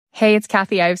Hey, it's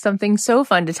Kathy. I have something so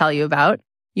fun to tell you about.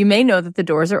 You may know that the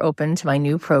doors are open to my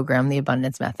new program, The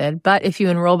Abundance Method, but if you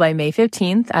enroll by May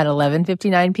 15th at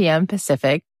 11:59 p.m.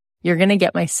 Pacific, you're going to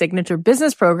get my signature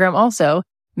business program also,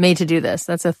 Made to Do This.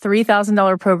 That's a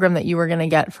 $3,000 program that you are going to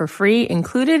get for free,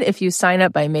 included if you sign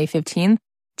up by May 15th,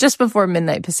 just before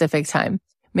midnight Pacific time.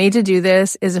 Made to Do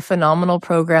This is a phenomenal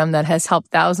program that has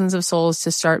helped thousands of souls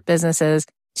to start businesses,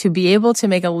 to be able to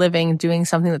make a living doing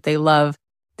something that they love.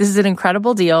 This is an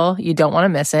incredible deal. You don't want to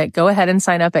miss it. Go ahead and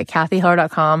sign up at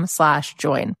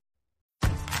kathyheller.com/join.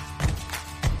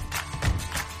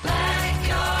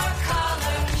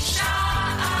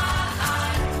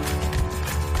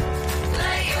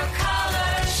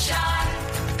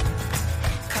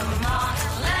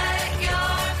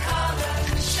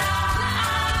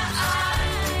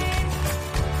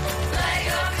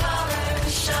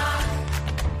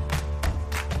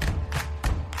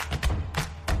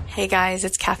 Hey guys,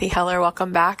 it's Kathy Heller.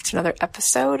 Welcome back to another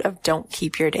episode of Don't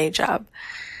Keep Your Day Job.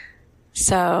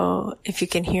 So if you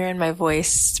can hear in my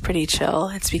voice, it's pretty chill.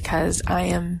 It's because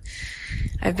I've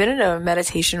been in a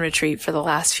meditation retreat for the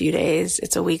last few days.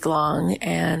 It's a week long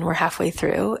and we're halfway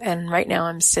through. And right now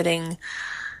I'm sitting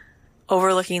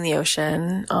overlooking the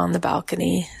ocean on the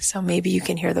balcony. So maybe you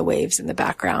can hear the waves in the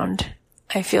background.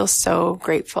 I feel so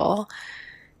grateful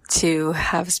to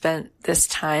have spent this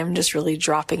time just really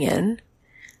dropping in.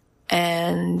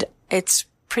 And it's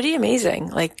pretty amazing.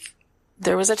 Like,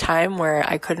 there was a time where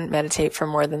I couldn't meditate for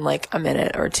more than like a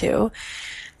minute or two.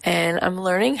 And I'm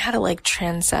learning how to like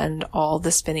transcend all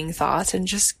the spinning thoughts and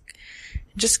just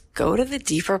go to the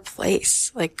deeper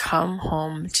place, like come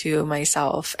home to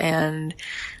myself. And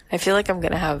I feel like I'm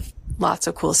going to have lots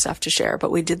of cool stuff to share.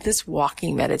 But we did this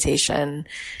walking meditation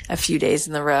a few days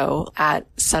in a row at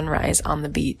sunrise on the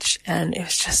beach. And it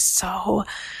was just so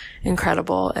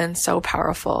incredible and so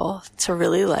powerful to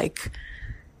really like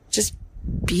just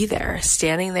be there,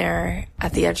 standing there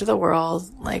at the edge of the world,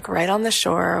 like right on the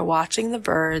shore, watching the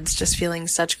birds, just feeling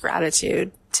such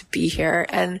gratitude to be here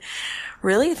and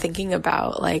really thinking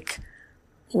about like,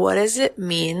 what does it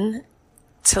mean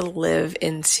to live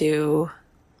into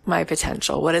my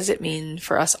potential? What does it mean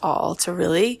for us all to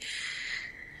really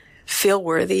feel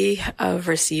worthy of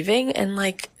receiving and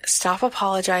like stop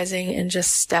apologizing and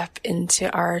just step into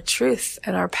our truth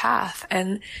and our path?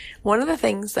 And one of the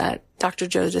things that Dr.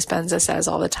 Joe Dispenza says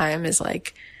all the time is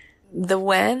like, the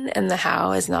when and the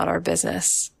how is not our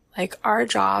business. Like, our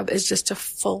job is just to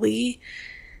fully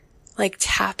like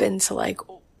tap into like,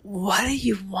 what do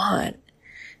you want?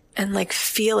 And like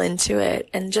feel into it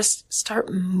and just start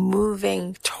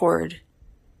moving toward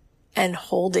and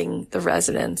holding the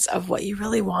resonance of what you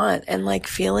really want and like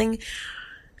feeling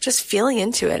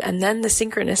into it. And then the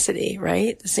synchronicity,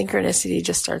 right? The synchronicity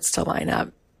just starts to line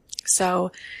up.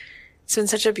 So it's been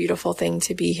such a beautiful thing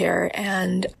to be here.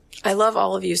 And I love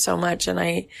all of you so much. And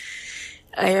I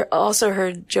also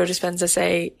heard Joe Dispenza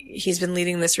say he's been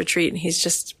leading this retreat and he's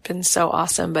just been so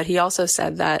awesome. But he also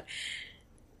said that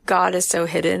God is so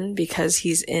hidden because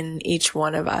he's in each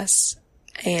one of us.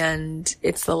 And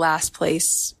it's the last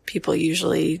place people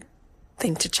usually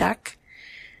think to check.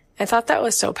 I thought that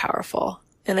was so powerful.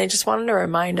 And I just wanted to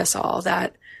remind us all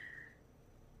that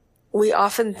we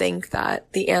often think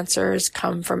that the answers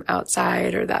come from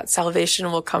outside or that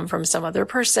salvation will come from some other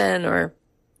person. Or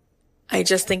I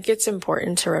just think it's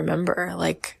important to remember,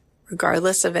 like,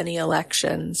 regardless of any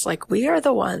elections, like we are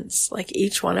the ones, like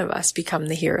each one of us become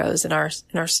the heroes in our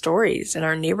stories, in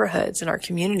our neighborhoods, in our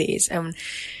communities. And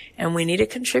we need to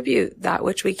contribute that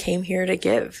which we came here to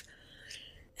give.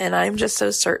 And I'm just so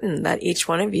certain that each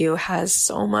one of you has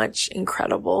so much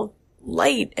incredible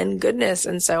light and goodness.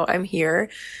 And so I'm here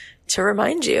to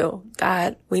remind you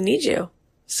that we need you.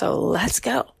 So let's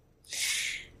go.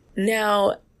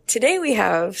 Now, today we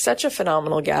have such a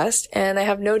phenomenal guest, and I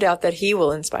have no doubt that he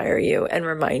will inspire you and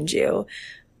remind you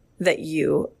that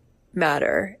you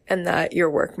matter and that your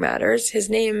work matters. His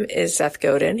name is Seth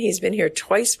Godin. He's been here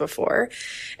twice before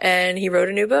and he wrote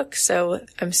a new book. So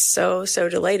I'm so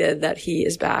delighted that he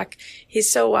is back.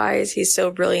 He's so wise. He's so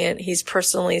brilliant. He's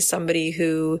personally somebody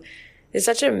who is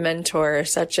such a mentor,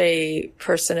 such a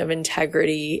person of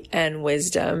integrity and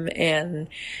wisdom. And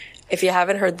if you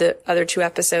haven't heard the other two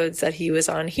episodes that he was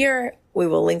on here, we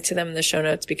will link to them in the show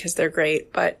notes because they're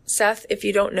great. But Seth, if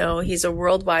you don't know, he's a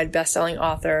worldwide best-selling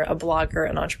author, a blogger,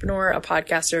 an entrepreneur, a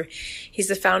podcaster. He's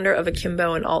the founder of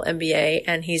Akimbo and Alt MBA,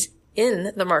 and he's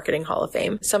in the Marketing Hall of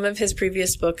Fame. Some of his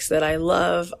previous books that I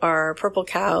love are Purple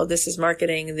Cow, This is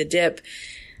Marketing, The Dip,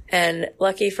 And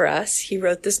lucky for us, he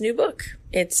wrote this new book.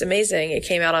 It's amazing. It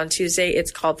came out on Tuesday.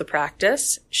 It's called The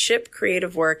Practice, Ship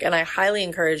Creative Work. And I highly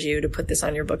encourage you to put this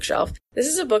on your bookshelf. This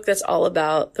is a book that's all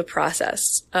about the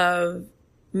process of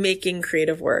making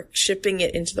creative work, shipping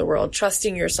it into the world,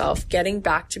 trusting yourself, getting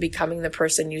back to becoming the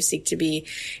person you seek to be.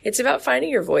 It's about finding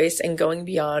your voice and going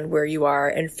beyond where you are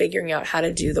and figuring out how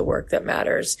to do the work that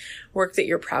matters, work that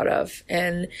you're proud of.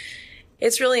 And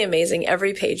it's really amazing.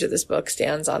 Every page of this book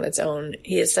stands on its own.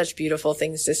 He has such beautiful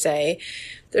things to say.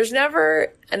 There's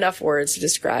never enough words to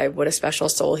describe what a special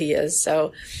soul he is.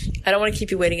 So I don't want to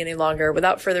keep you waiting any longer.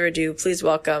 Without further ado, please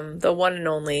welcome the one and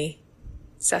only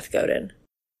Seth Godin.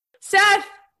 Seth,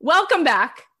 welcome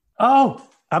back. Oh,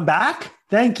 I'm back?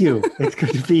 Thank you. It's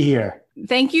good to be here.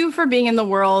 Thank you for being in the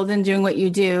world and doing what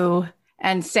you do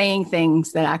and saying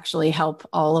things that actually help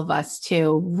all of us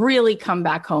to really come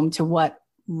back home to what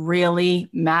really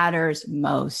matters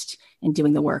most in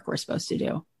doing the work we're supposed to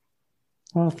do.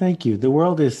 Well, thank you. The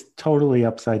world is totally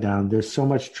upside down. There's so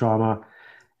much trauma,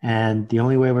 and the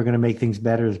only way we're going to make things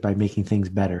better is by making things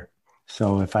better.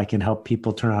 So if I can help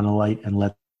people turn on the light and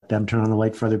let them turn on the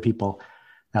light for other people,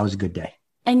 that was a good day.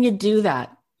 And you do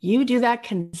that. You do that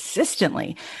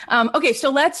consistently. Okay, so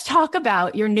let's talk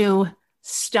about your new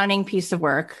stunning piece of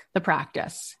work, The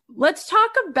Practice. Let's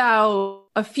talk about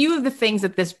a few of the things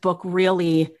that this book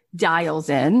really dials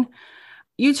in.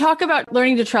 You talk about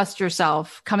learning to trust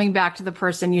yourself, coming back to the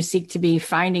person you seek to be,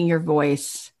 finding your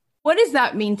voice. What does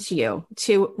that mean to you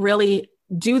to really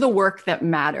do the work that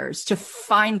matters, to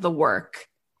find the work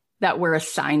that we're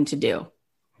assigned to do?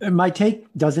 My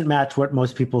take doesn't match what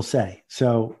most people say,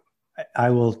 so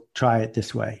I will try it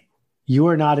this way. You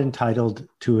are not entitled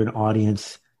to an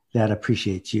audience that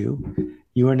appreciates you.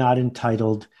 You are not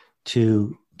entitled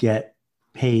to get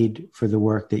paid for the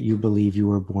work that you believe you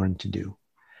were born to do.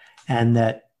 And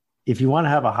that if you want to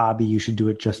have a hobby, you should do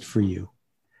it just for you.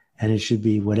 And it should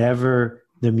be whatever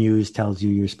the muse tells you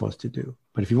you're supposed to do.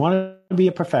 But if you want to be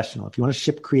a professional, if you want to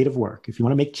ship creative work, if you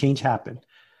want to make change happen,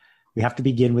 we have to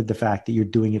begin with the fact that you're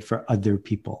doing it for other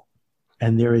people.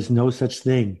 And there is no such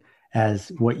thing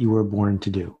as what you were born to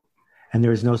do. And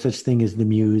there is no such thing as the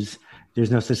muse.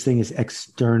 There's no such thing as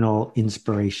external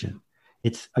inspiration.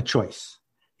 It's a choice.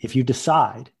 If you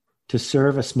decide to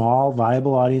serve a small,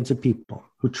 viable audience of people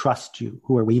who trust you,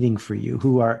 who are waiting for you,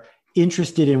 who are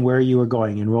interested in where you are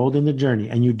going, enrolled in the journey,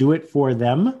 and you do it for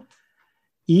them,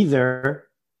 either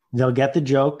they'll get the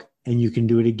joke and you can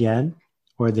do it again,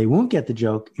 or they won't get the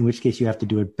joke, in which case you have to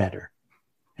do it better.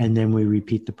 And then we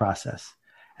repeat the process.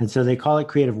 And so they call it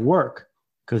creative work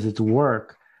because it's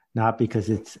work, not because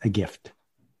it's a gift.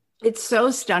 It's so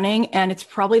stunning. And it's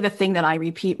probably the thing that I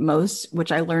repeat most,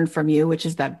 which I learned from you, which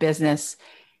is that business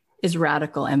is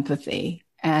radical empathy.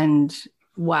 And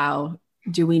wow,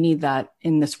 do we need that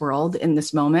in this world, in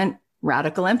this moment?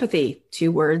 Radical empathy,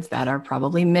 two words that are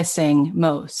probably missing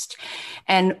most.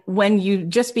 And when you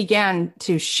just began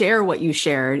to share what you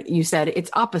shared, you said it's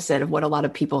opposite of what a lot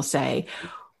of people say.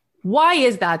 Why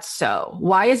is that so?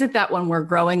 Why is it that when we're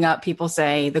growing up, people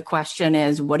say the question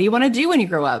is, what do you want to do when you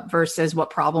grow up versus what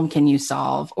problem can you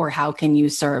solve or how can you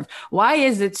serve? Why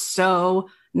is it so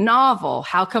novel?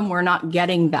 How come we're not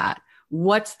getting that?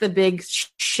 What's the big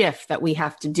shift that we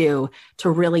have to do to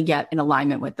really get in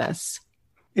alignment with this?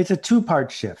 It's a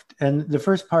two-part shift. And the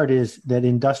first part is that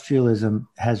industrialism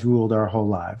has ruled our whole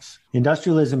lives.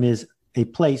 Industrialism is a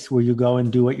place where you go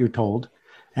and do what you're told,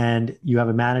 and you have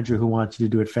a manager who wants you to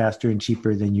do it faster and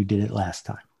cheaper than you did it last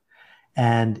time.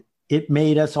 And it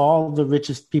made us all the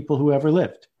richest people who ever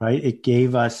lived, right? It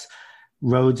gave us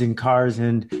roads and cars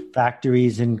and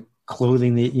factories and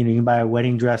clothing that, you can buy a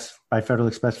wedding dress by Federal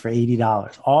Express for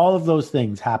 $80. All of those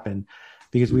things happen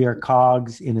because we are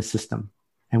cogs in a system,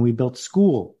 and we built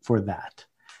school for that.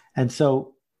 And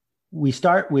so we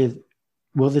start with,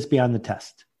 will this be on the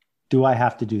test? Do I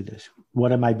have to do this?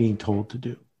 What am I being told to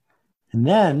do? And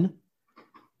then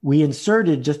we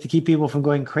inserted, just to keep people from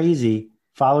going crazy,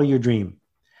 follow your dream.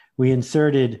 We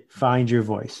inserted find your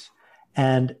voice.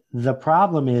 And the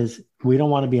problem is we don't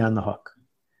want to be on the hook.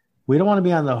 We don't want to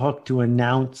be on the hook to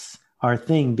announce our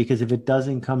thing, because if it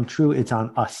doesn't come true, it's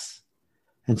on us.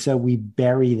 And so we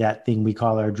bury that thing we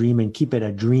call our dream and keep it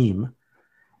a dream,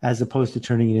 as opposed to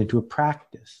turning it into a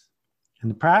practice. And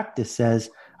the practice says,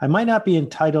 I might not be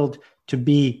entitled to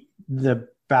be the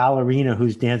ballerina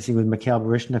who's dancing with Mikhail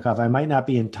Baryshnikov. I might not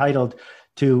be entitled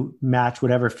to match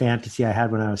whatever fantasy I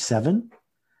had when I was 7,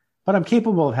 but I'm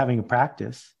capable of having a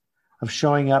practice, of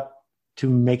showing up to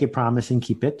make a promise and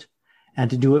keep it, and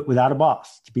to do it without a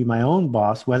boss, to be my own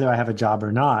boss, whether I have a job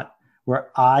or not,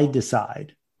 where I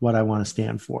decide what I want to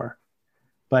stand for.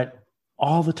 But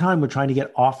all the time we're trying to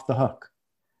get off the hook.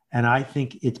 And I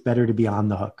think it's better to be on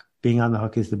the hook. Being on the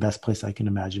hook is the best place I can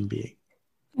imagine being.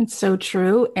 It's so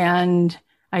true. And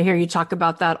I hear you talk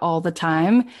about that all the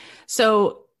time.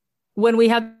 So when we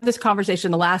had this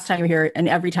conversation the last time you're here, and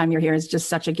every time you're here is just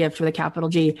such a gift with a capital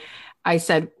G, I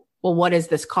said, well, what is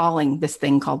this calling, this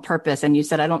thing called purpose? And you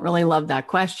said, I don't really love that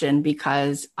question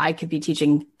because I could be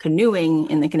teaching canoeing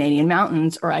in the Canadian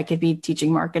mountains, or I could be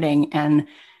teaching marketing, and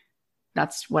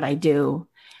that's what I do.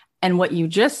 And what you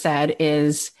just said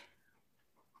is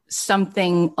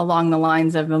something along the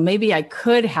lines of, well, maybe I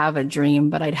could have a dream,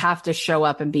 but I'd have to show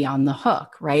up and be on the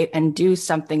hook, right? And do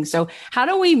something. So how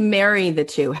do we marry the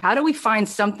two? How do we find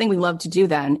something we love to do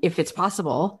then, if it's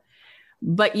possible,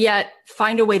 but yet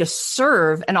find a way to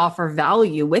serve and offer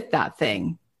value with that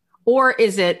thing? Or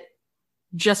is it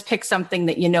just pick something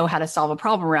that you know how to solve a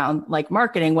problem around, like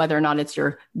marketing, whether or not it's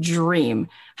your dream?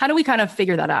 How do we kind of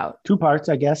figure that out? Two parts,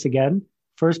 I guess, again.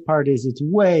 First part is it's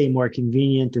way more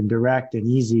convenient and direct and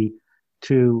easy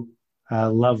to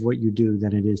love what you do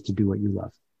than it is to do what you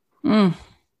love.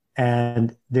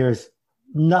 And there's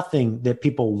nothing that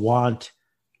people want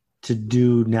to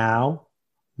do now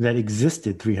that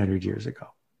existed 300 years ago,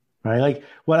 right? Like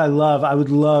what I would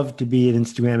love to be an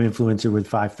Instagram influencer with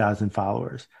 5,000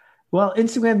 followers. Well,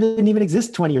 Instagram didn't even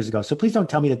exist 20 years ago. So please don't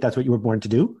tell me that that's what you were born to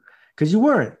do, because you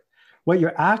weren't. What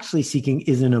you're actually seeking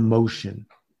is an emotion.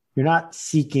 You're not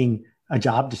seeking a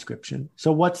job description.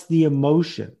 So what's the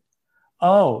emotion?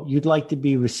 Oh, you'd like to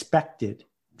be respected,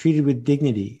 treated with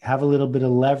dignity, have a little bit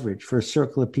of leverage for a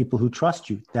circle of people who trust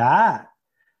you. That,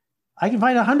 I can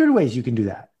find 100 ways you can do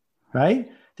that, right?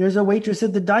 There's a waitress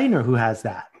at the diner who has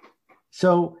that.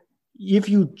 So if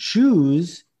you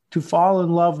choose to fall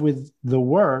in love with the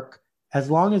work, as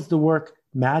long as the work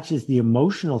matches the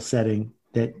emotional setting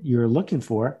that you're looking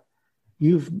for,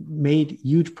 you've made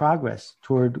huge progress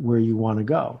toward where you want to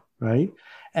go, right?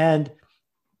 And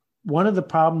one of the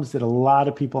problems that a lot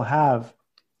of people have,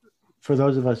 for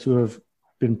those of us who have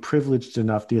been privileged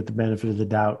enough to get the benefit of the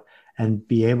doubt and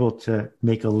be able to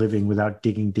make a living without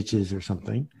digging ditches or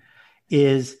something,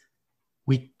 is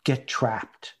we get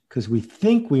trapped because we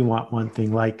think we want one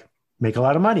thing, like make a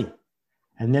lot of money.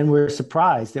 And then we're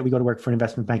surprised that we go to work for an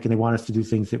investment bank and they want us to do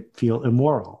things that feel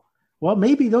immoral. Well,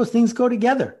 maybe those things go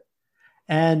together.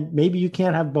 And maybe you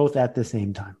can't have both at the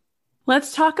same time.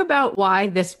 Let's talk about why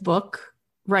this book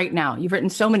right now. You've written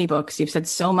so many books. You've said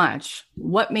so much.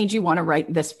 What made you want to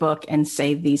write this book and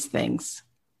say these things?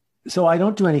 So I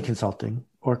don't do any consulting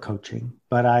or coaching,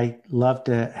 but I love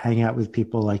to hang out with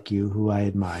people like you who I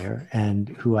admire and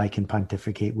who I can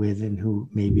pontificate with and who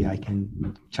maybe I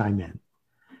can chime in.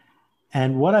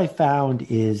 And what I found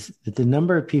is that the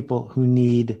number of people who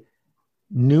need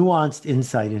nuanced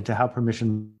insight into how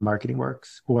permission marketing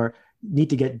works, or need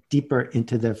to get deeper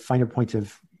into the finer points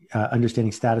of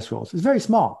understanding status roles, is very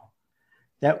small.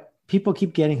 That people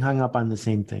keep getting hung up on the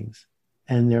same things,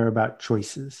 and they're about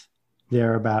choices.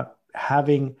 They're about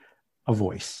having a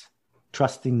voice,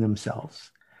 trusting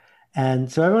themselves. And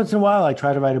so every once in a while, I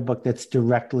try to write a book that's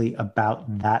directly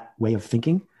about that way of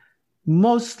thinking,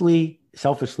 mostly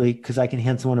selfishly, because I can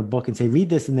hand someone a book and say, read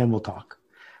this and then we'll talk.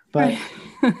 But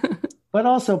but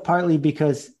also partly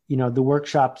because, you know, the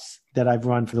workshops that I've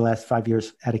run for the last 5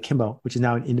 years at Akimbo, which is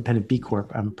now an independent B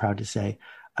Corp, I'm proud to say,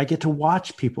 I get to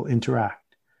watch people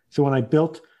interact. So when I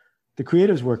built the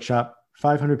Creatives Workshop,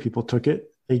 500 people took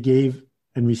it. They gave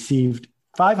and received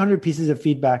 500 pieces of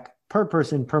feedback per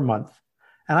person per month.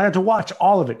 And I had to watch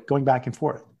all of it going back and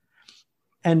forth.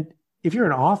 And if you're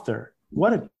an author,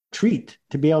 what a treat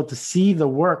to be able to see the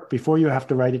work before you have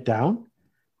to write it down.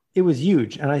 It was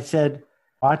huge. And I said,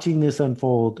 watching this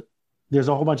unfold, there's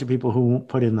a whole bunch of people who won't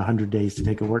put in the 100 days to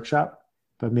take a workshop,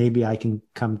 but maybe I can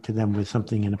come to them with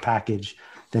something in a package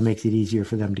that makes it easier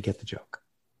for them to get the joke.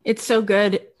 It's so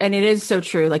good. And it is so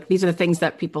true. Like, these are the things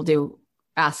that people do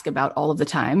ask about all of the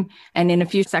time. And in a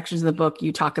few sections of the book,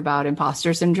 you talk about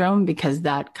imposter syndrome, because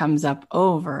that comes up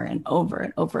over and over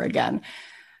and over again.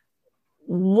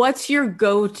 What's your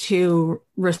go-to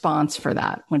response for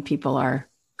that when people are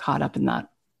caught up in that?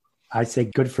 I say,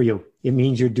 good for you. It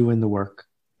means you're doing the work.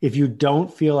 If you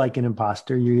don't feel like an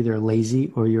imposter, you're either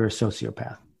lazy or you're a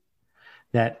sociopath.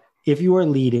 That if you are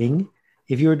leading,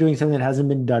 if you are doing something that hasn't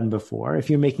been done before, if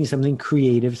you're making something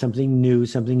creative, something new,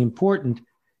 something important,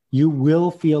 you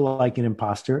will feel like an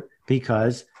imposter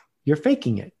because you're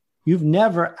faking it. You've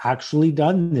never actually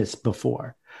done this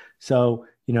before. So,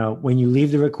 you know, when you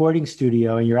leave the recording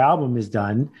studio and your album is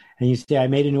done and you say, I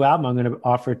made a new album, I'm going to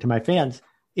offer it to my fans,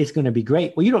 it's going to be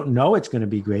great. Well, you don't know it's going to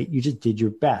be great. You just did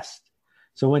your best.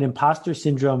 So when imposter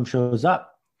syndrome shows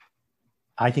up,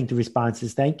 I think the response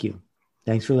is, thank you.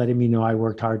 Thanks for letting me know I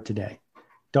worked hard today.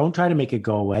 Don't try to make it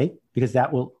go away, because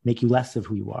that will make you less of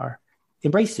who you are.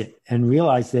 Embrace it and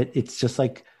realize that it's just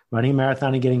like running a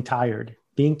marathon and getting tired.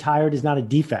 Being tired is not a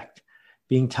defect.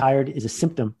 Being tired is a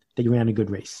symptom that you ran a good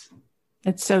race.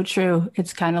 It's so true.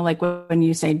 It's kind of like when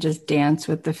you say just dance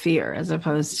with the fear, as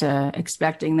opposed to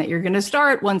expecting that you're going to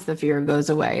start once the fear goes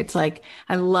away. It's like,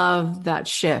 I love that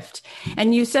shift.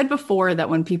 And you said before that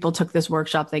when people took this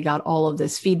workshop, they got all of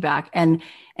this feedback. And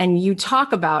you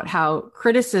talk about how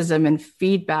criticism and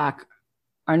feedback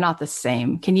are not the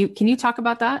same. Can you talk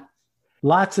about that?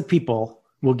 Lots of people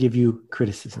will give you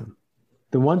criticism.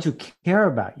 The ones who care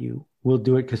about you will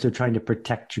do it because they're trying to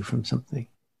protect you from something.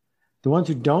 The ones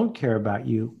who don't care about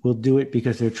you will do it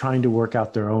because they're trying to work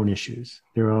out their own issues,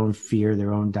 their own fear,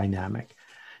 their own dynamic.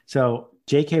 So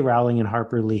J.K. Rowling and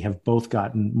Harper Lee have both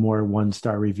gotten more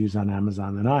one-star reviews on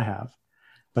Amazon than I have,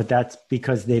 but that's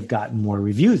because they've gotten more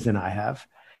reviews than I have.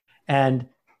 And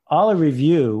all a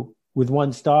review with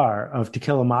 1 star of To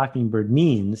Kill a Mockingbird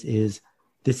means is,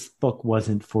 this book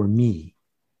wasn't for me.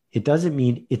 It doesn't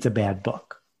mean it's a bad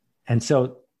book. And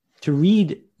so to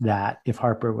read that, if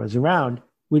Harper was around,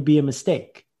 would be a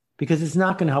mistake, because it's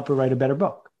not going to help her write a better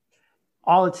book.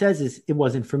 All it says is, it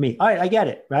wasn't for me. All right, I get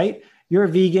it, right? You're a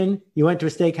vegan. You went to a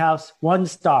steakhouse, 1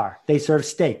 star. They serve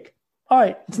steak. All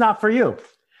right, it's not for you.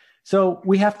 So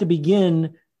we have to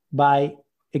begin by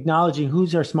acknowledging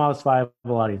who's our smallest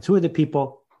viable audience. Who are the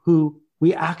people who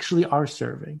we actually are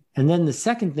serving? And then the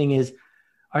second thing is,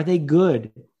 are they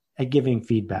good at giving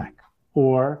feedback,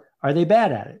 or are they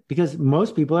bad at it? Because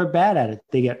most people are bad at it.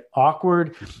 They get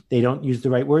awkward. They don't use the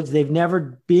right words. They've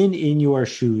never been in your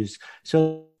shoes.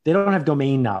 So they don't have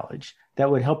domain knowledge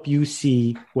that would help you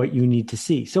see what you need to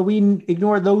see. So we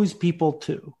ignore those people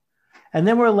too. And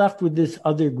then we're left with this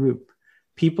other group,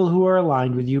 people who are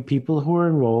aligned with you, people who are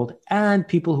enrolled, and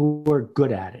people who are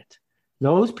good at it.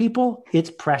 Those people, it's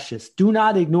precious. Do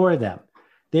not ignore them.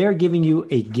 They are giving you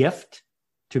a gift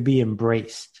to be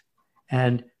embraced.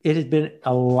 And it has been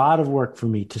a lot of work for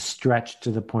me to stretch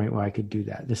to the point where I could do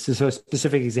that. This is a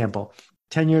specific example.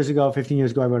 10 years ago, 15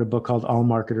 years ago, I wrote a book called All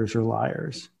Marketers Are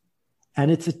Liars. And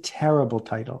it's a terrible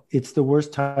title. It's the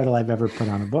worst title I've ever put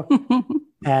on a book.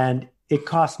 And it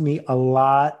cost me a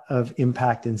lot of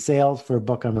impact in sales for a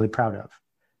book I'm really proud of.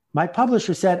 My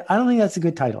publisher said, I don't think that's a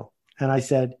good title. And I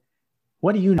said,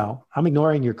 what do you know? I'm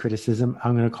ignoring your criticism.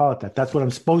 I'm going to call it that. That's what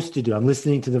I'm supposed to do. I'm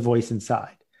listening to the voice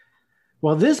inside.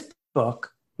 Well, this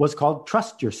book was called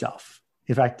Trust Yourself.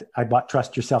 In fact, I bought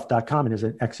trustyourself.com, and there's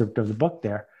an excerpt of the book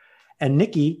there. And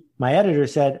Nikki, my editor,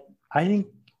 said, I think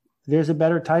there's a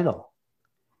better title.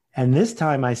 And this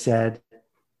time I said,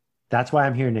 that's why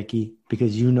I'm here, Nikki,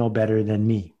 because you know better than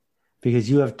me, because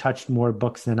you have touched more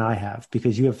books than I have,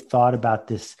 because you have thought about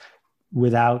this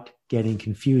without getting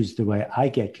confused the way I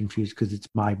get confused, because it's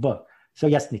my book. So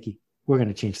yes, Nikki, we're going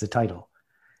to change the title.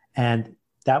 And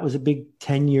that was a big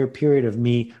 10-year period of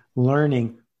me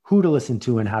learning who to listen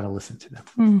to and how to listen to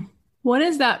them. What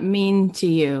does that mean to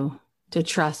you, to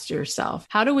trust yourself?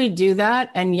 How do we do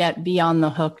that and yet be on the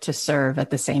hook to serve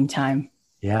at the same time?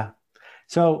 Yeah.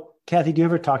 So, Kathy, do you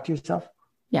ever talk to yourself?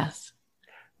 Yes.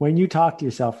 When you talk to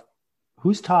yourself,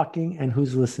 who's talking and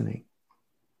who's listening?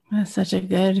 That's such a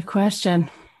good question.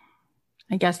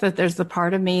 I guess that there's the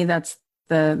part of me that's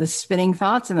the spinning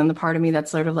thoughts, and then the part of me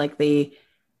that's sort of like the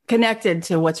connected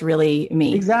to what's really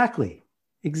me. Exactly.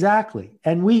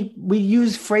 And we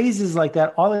use phrases like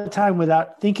that all the time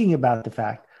without thinking about the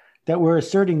fact that we're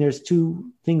asserting there's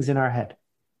 2 things in our head,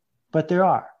 but there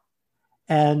are.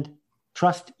 And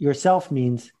trust yourself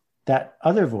means that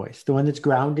other voice, the one that's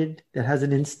grounded, that has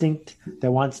an instinct,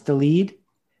 that wants to lead.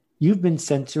 You've been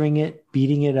censoring it,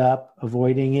 beating it up,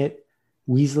 avoiding it,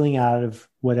 weaseling out of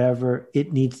whatever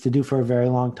it needs to do for a very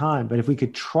long time. But if we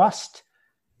could trust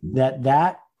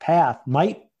that path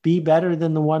might be better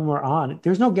than the one we're on,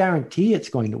 there's no guarantee it's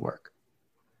going to work,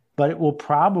 but it will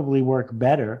probably work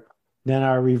better than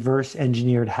our reverse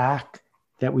engineered hack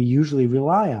that we usually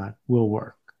rely on will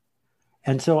work.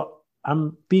 And so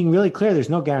I'm being really clear, there's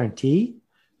no guarantee,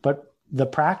 but the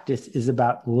practice is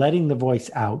about letting the voice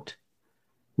out,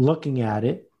 looking at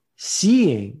it,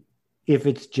 seeing if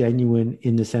it's genuine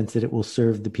in the sense that it will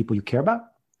serve the people you care about,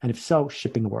 and if so,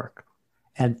 shipping work.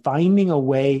 And finding a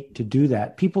way to do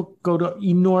that. People go to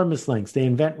enormous lengths. They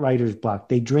invent writer's block.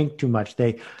 They drink too much.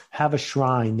 They have a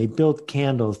shrine. They build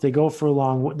candles. They go for a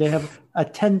long, they have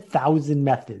 10,000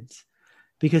 methods,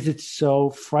 because it's so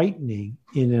frightening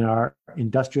in our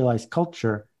industrialized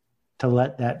culture to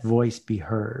let that voice be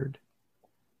heard.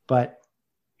 But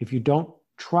if you don't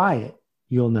try it,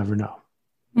 you'll never know.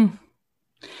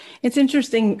 It's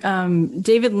interesting.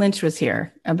 David Lynch was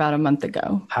here about a month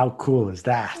ago. How cool is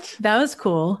that? That was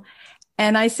cool.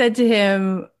 And I said to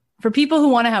him, for people who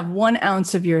want to have 1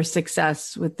 ounce of your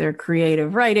success with their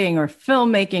creative writing or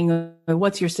filmmaking,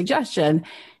 what's your suggestion?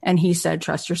 And he said,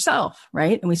 trust yourself,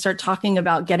 right? And we start talking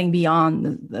about getting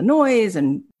beyond the noise.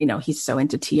 And, he's so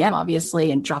into TM,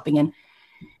 obviously, and dropping in.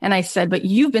 And I said, but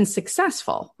you've been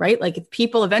successful, right? Like if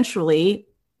people eventually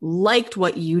liked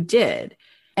what you did,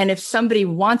 and if somebody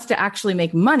wants to actually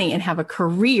make money and have a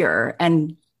career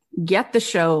and get the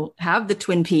show, have the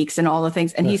Twin Peaks and all the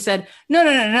things. And he said,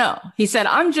 no. He said,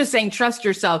 I'm just saying, trust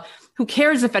yourself. Who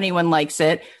cares if anyone likes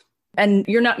it? And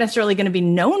you're not necessarily going to be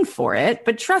known for it,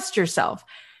 but trust yourself.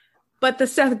 But the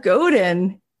Seth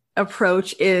Godin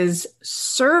approach is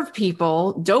serve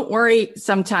people. Don't worry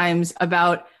sometimes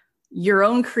about your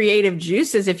own creative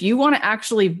juices. If you want to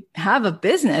actually have a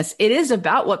business, it is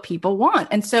about what people want.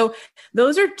 And so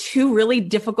those are 2 really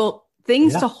difficult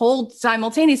things to hold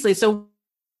simultaneously. So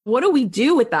what do we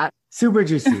do with that? Super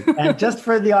juicy. And just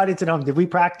for the audience at home, did we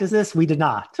practice this? We did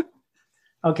not.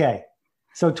 Okay.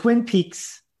 So Twin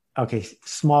Peaks, okay,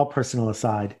 small personal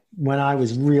aside. When I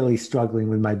was really struggling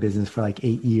with my business for like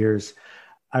 8 years,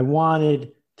 I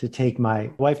wanted to take my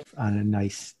wife on a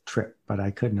nice trip, but I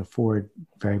couldn't afford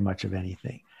very much of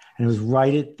anything. And it was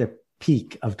right at the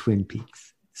peak of Twin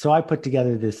Peaks. So I put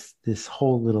together this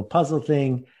whole little puzzle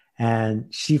thing. And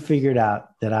she figured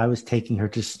out that I was taking her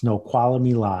to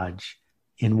Snoqualmie Lodge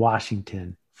in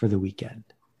Washington for the weekend.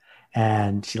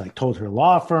 And she told her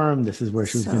law firm, this is where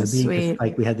she was going to be.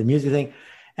 Like we had the music thing.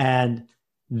 And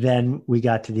then we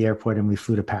got to the airport and we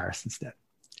flew to Paris instead.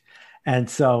 And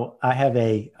so I have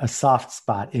a soft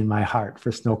spot in my heart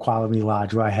for Snoqualmie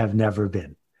Lodge where I have never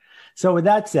been. So with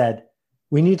that said,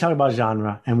 we need to talk about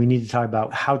genre and we need to talk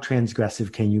about how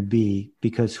transgressive can you be,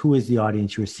 because who is the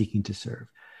audience you are seeking to serve?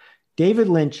 David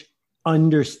Lynch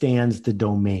understands the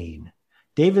domain.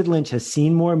 David Lynch has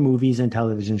seen more movies and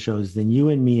television shows than you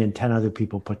and me and 10 other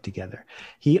people put together.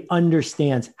 He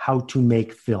understands how to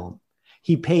make film.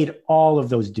 He paid all of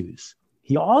those dues.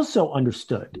 He also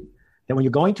understood that when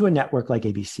you're going to a network like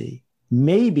ABC,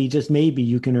 maybe, just maybe,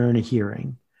 you can earn a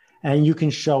hearing and you can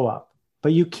show up,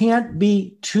 but you can't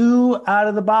be too out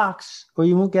of the box or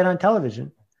you won't get on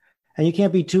television. And you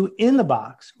can't be too in the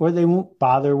box or they won't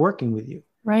bother working with you.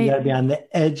 Right. You got to be on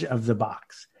the edge of the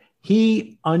box.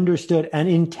 He understood and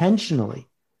intentionally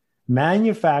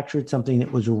manufactured something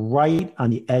that was right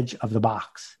on the edge of the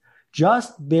box,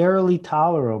 just barely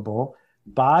tolerable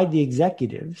by the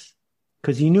executives,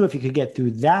 because he knew if he could get through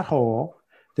that hole,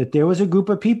 that there was a group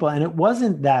of people, and it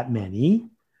wasn't that many,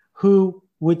 who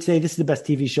would say, this is the best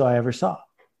TV show I ever saw.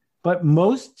 But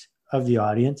most of the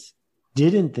audience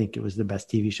didn't think it was the best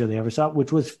TV show they ever saw,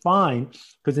 which was fine,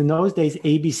 because in those days,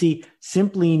 ABC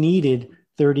simply needed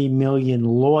 30 million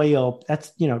loyal,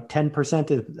 that's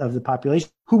 10% of the population,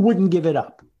 who wouldn't give it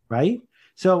up, right?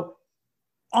 So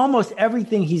almost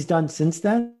everything he's done since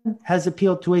then has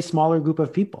appealed to a smaller group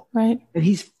of people. Right. And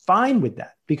he's fine with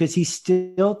that because he's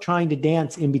still trying to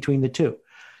dance in between the two.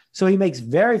 So he makes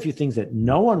very few things that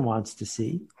no one wants to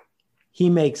see. He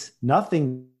makes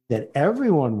nothing that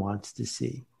everyone wants to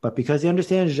see. But because he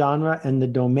understands genre and the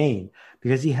domain,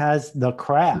 because he has the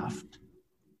craft,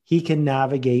 he can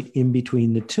navigate in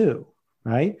between the two,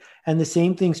 right? And the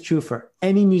same thing's true for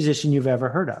any musician you've ever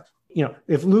heard of.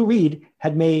 If Lou Reed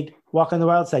had made Walk on the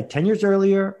Wild Side 10 years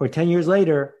earlier or 10 years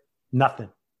later, nothing.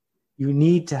 You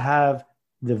need to have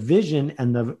the vision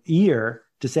and the ear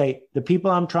to say, the people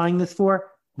I'm trying this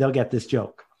for, they'll get this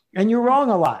joke. And you're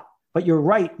wrong a lot, but you're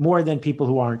right more than people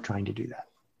who aren't trying to do that.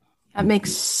 That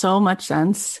makes so much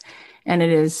sense. And it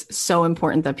is so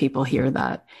important that people hear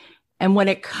that. And when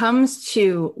it comes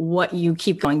to what you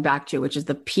keep going back to, which is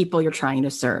the people you're trying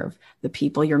to serve, the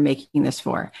people you're making this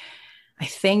for, I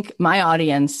think my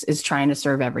audience is trying to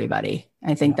serve everybody.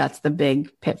 I think that's the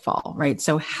big pitfall, right?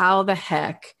 So how the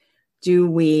heck do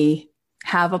we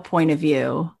have a point of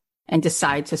view and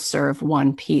decide to serve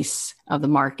one piece of the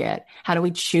market? How do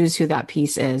we choose who that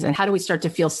piece is? And how do we start to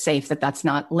feel safe that that's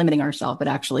not limiting ourselves, but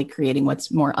actually creating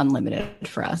what's more unlimited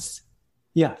for us?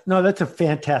 Yeah, no, that's a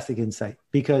fantastic insight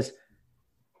because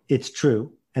it's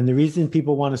true. And the reason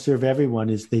people want to serve everyone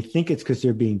is they think it's because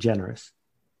they're being generous,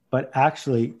 but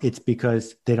actually it's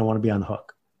because they don't want to be on the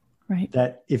hook. Right.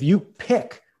 That if you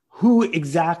pick who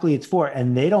exactly it's for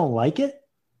and they don't like it,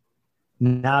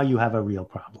 now you have a real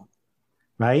problem.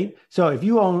 Right? So if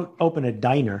you open a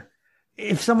diner,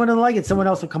 if someone doesn't like it, someone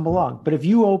else will come along. But if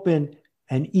you open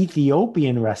an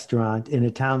Ethiopian restaurant in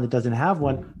a town that doesn't have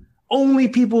one, only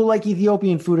people who like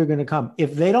Ethiopian food are going to come.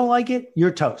 If they don't like it, you're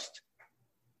toast.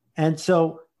 And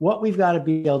so what we've got to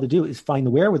be able to do is find the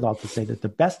wherewithal to say that the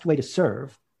best way to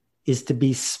serve is to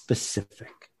be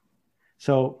specific.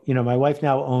 So, my wife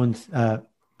now owns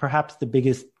perhaps the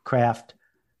biggest craft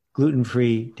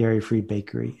gluten-free, dairy-free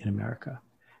bakery in America.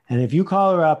 And if you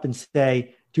call her up and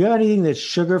say, do you have anything that's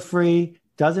sugar-free,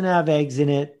 doesn't have eggs in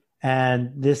it,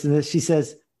 and this and this, she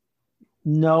says,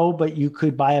 no, but you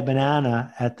could buy a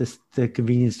banana at the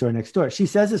convenience store next door. She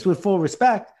says this with full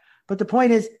respect, but the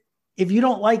point is, if you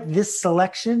don't like this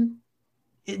selection,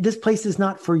 this place is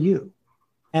not for you.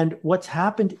 And what's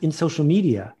happened in social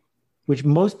media, which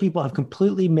most people have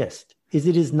completely missed, is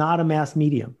it is not a mass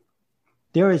medium.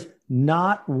 There is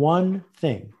not one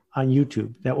thing on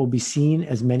YouTube that will be seen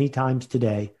as many times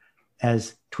today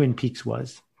as Twin Peaks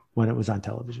was when it was on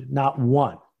television. Not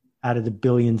one out of the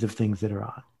billions of things that are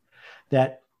on.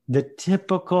 That the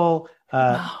typical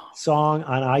song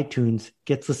on iTunes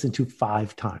gets listened to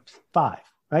 5 times. 5,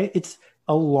 right? It's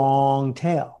a long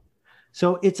tail.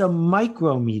 So it's a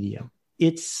micro medium.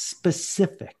 It's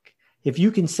specific. If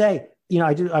you can say,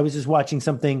 I was just watching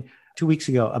something 2 weeks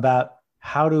ago about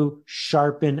how to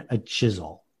sharpen a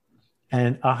chisel,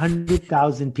 and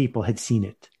 100,000 people had seen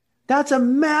it. That's a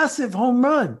massive home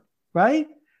run, right?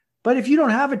 But if you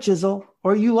don't have a chisel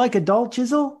or you like a dull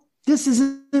chisel, this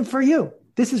isn't for you.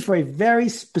 This is for a very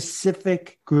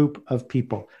specific group of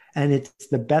people, and it's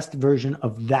the best version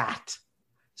of that.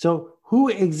 So who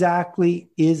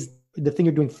exactly is the thing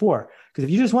you're doing for? Because if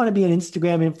you just want to be an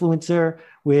Instagram influencer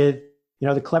with,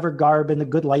 the clever garb and the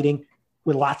good lighting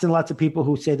with lots and lots of people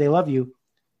who say they love you,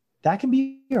 that can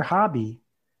be your hobby.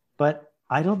 But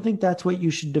I don't think that's what you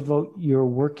should devote your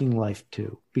working life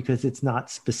to, because it's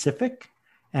not specific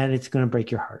and it's going to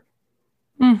break your heart.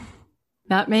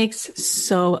 That makes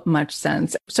so much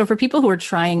sense. So for people who are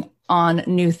trying on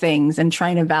new things and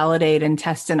trying to validate and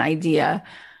test an idea,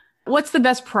 what's the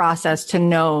best process to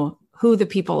know who the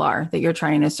people are that you're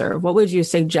trying to serve? What would you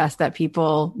suggest that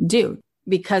people do?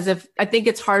 Because I think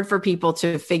it's hard for people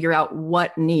to figure out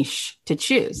what niche to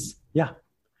choose. Yeah,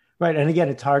 right. And again,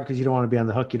 it's hard because you don't want to be on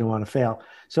the hook. You don't want to fail.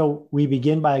 So we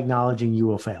begin by acknowledging you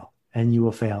will fail, and you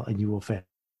will fail, and you will fail.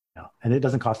 And it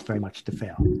doesn't cost very much to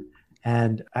fail.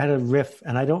 And I had a riff,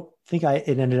 and I don't think it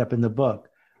ended up in the book,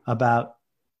 about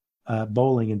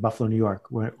bowling in Buffalo, New York,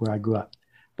 where I grew up.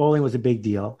 Bowling was a big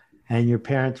deal. And your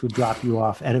parents would drop you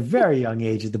off at a very young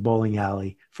age at the bowling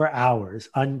alley for hours,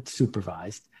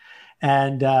 unsupervised.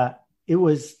 And it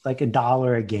was like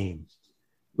 $1 a game,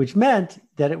 which meant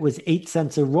that it was 8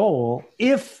 cents a roll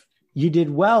if you did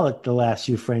well at the last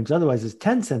few frames. Otherwise, it's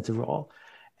 10 cents a roll,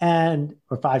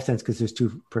 or 5 cents because there's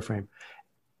 2 per frame.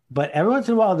 But every once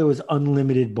in a while, there was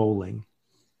unlimited bowling.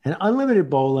 And unlimited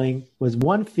bowling was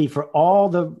one fee for all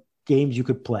the games you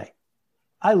could play.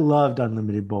 I loved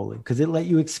unlimited bowling because it let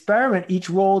you experiment. Each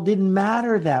roll didn't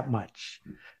matter that much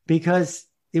because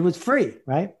it was free,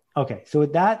 right? Okay, so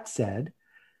with that said,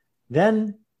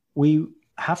 then we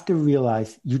have to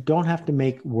realize you don't have to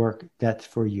make work that's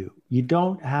for you. You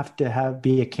don't have to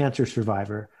be a cancer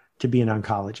survivor to be an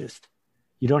oncologist.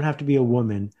 You don't have to be a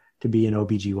woman to be an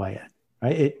OBGYN,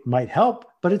 right? It might help,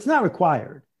 but it's not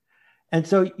required. And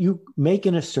so you make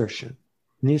an assertion.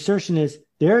 And the assertion is,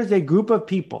 there is a group of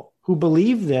people who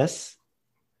believe this,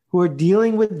 who are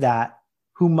dealing with that,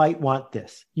 who might want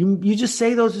this. You just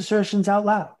say those assertions out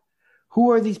loud.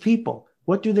 Who are these people?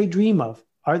 What do they dream of?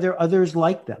 Are there others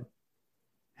like them?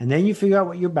 And then you figure out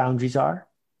what your boundaries are,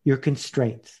 your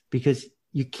constraints, because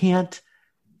you can't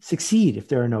succeed if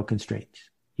there are no constraints.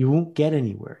 You won't get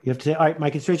anywhere. You have to say, all right, my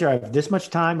constraints are I have this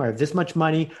much time, or I have this much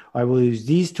money, or I will use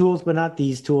these tools, but not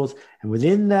these tools. And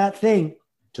within that thing,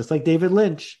 just like David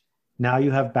Lynch, now you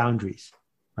have boundaries.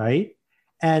 Right?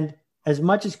 And as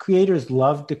much as creators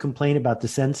love to complain about the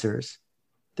censors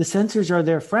are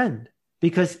their friend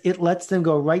because it lets them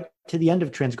go right to the end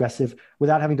of transgressive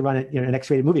without having to run an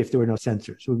X-rated movie if there were no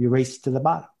censors. It would be raced to the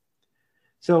bottom.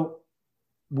 So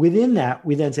within that,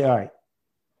 we then say, all right,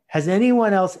 has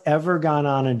anyone else ever gone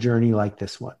on a journey like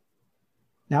this one?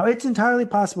 Now, it's entirely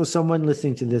possible someone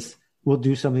listening to this will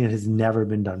do something that has never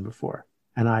been done before,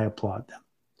 and I applaud them.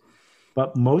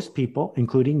 But most people,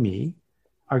 including me,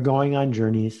 are going on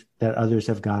journeys that others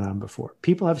have gone on before.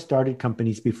 People have started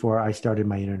companies before I started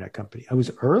my internet company. I was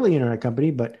early internet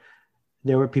company, but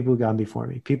there were people who gone before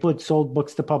me. People had sold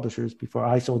books to publishers before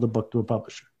I sold a book to a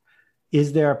publisher.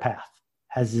 Is there a path?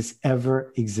 Has this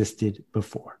ever existed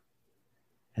before?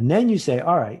 And then you say,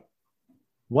 all right,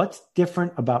 what's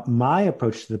different about my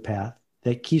approach to the path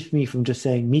that keeps me from just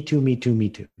saying, me too, me too, me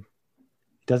too?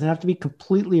 It doesn't have to be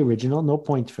completely original, no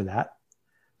points for that,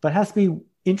 but it has to be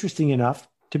interesting enough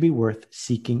to be worth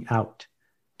seeking out,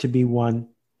 to be one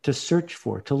to search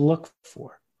for, to look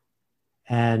for.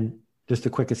 And just a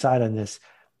quick aside on this,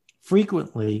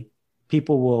 frequently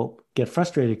people will get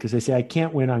frustrated because they say, I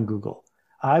can't win on Google.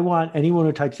 I want anyone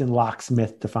who types in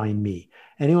locksmith to find me,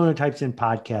 anyone who types in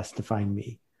podcast to find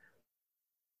me.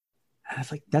 And I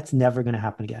was like, that's never going to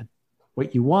happen again.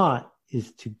 What you want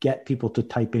is to get people to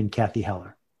type in Cathy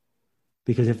Heller,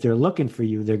 because if they're looking for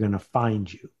you, they're going to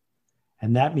find you.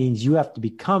 And that means you have to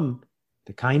become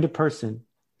the kind of person,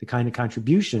 the kind of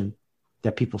contribution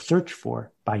that people search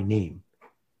for by name.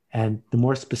 And the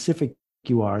more specific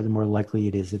you are, the more likely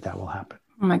it is that that will happen.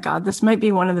 Oh my God, this might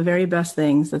be one of the very best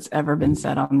things that's ever been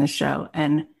said on this show.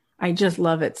 And I just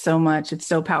love it so much. It's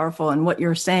so powerful. And what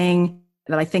you're saying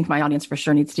that I think my audience for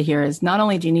sure needs to hear is not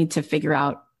only do you need to figure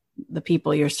out the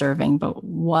people you're serving, but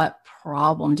what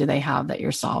problem do they have that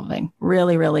you're solving?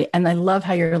 Really, really. And I love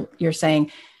how you're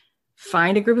saying,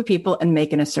 find a group of people and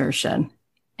make an assertion.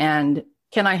 And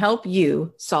can I help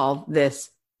you solve this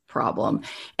problem?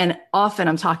 And often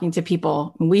I'm talking to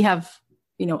people, we have,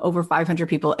 over 500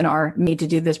 people in our Made to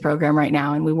Do This program right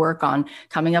now. And we work on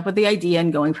coming up with the idea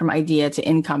and going from idea to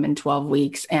income in 12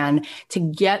 weeks. And to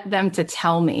get them to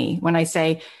tell me, when I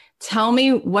say, tell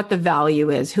me what the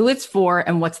value is, who it's for,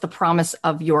 and what's the promise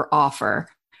of your offer.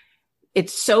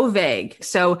 It's so vague.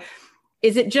 So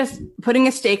is it just putting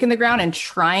a stake in the ground and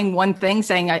trying one thing,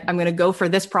 saying, I'm going to go for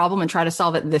this problem and try to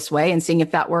solve it this way and seeing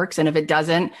if that works? And if it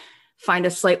doesn't, find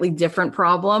a slightly different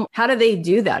problem. How do they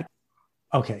do that?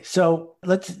 Okay, so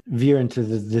let's veer into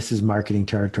this is marketing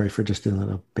territory for just a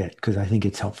little bit, because I think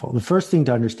it's helpful. The first thing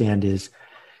to understand is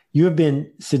you have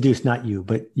been seduced, not you,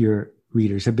 but your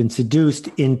readers have been seduced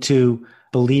into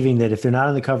believing that if they're not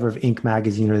on the cover of Inc.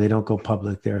 magazine or they don't go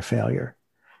public, they're a failure.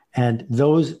 And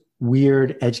those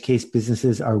weird edge case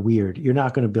businesses are weird. You're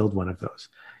not going to build one of those.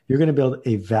 You're going to build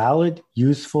a valid,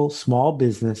 useful, small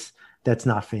business that's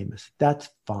not famous. That's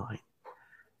fine.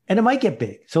 And it might get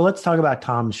big. So let's talk about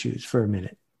Tom's shoes for a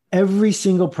minute. Every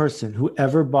single person who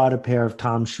ever bought a pair of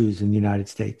Tom's shoes in the United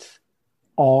States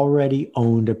already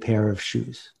owned a pair of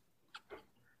shoes,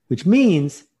 which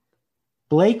means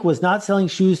Blake was not selling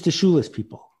shoes to shoeless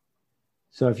people.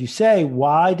 So if you say,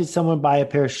 why did someone buy a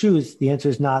pair of shoes? The answer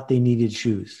is not they needed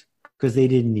shoes, because they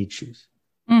didn't need shoes.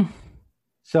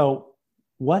 So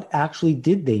what actually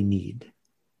did they need?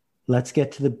 Let's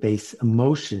get to the base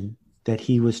emotion that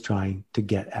he was trying to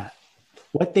get at.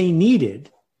 What they needed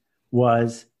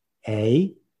was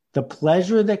the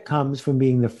pleasure that comes from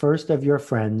being the first of your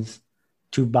friends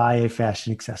to buy a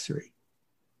fashion accessory,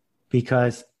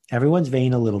 because everyone's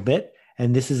vain a little bit.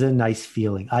 And this is a nice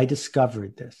feeling. I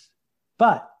discovered this.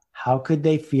 But how could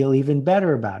they feel even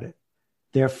better about it?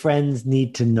 Their friends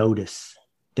need to notice.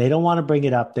 They don't want to bring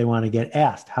it up. They want to get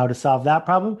asked. How to solve that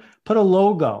problem? Put a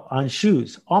logo on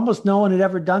shoes. Almost no one had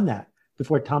ever done that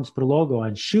before. Tom's put a logo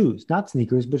on shoes, not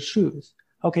sneakers, but shoes.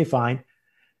 Okay, fine.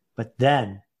 But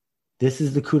then this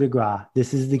is the coup de grace.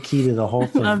 This is the key to the whole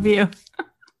thing. Love you.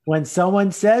 When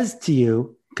someone says to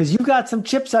you, because you got some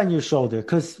chips on your shoulder,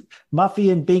 because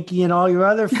Muffy and Binky and all your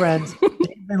other friends,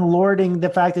 they've been lording the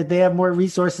fact that they have more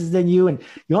resources than you, and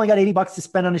you only got $80 to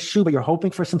spend on a shoe, but you're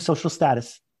hoping for some social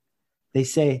status. They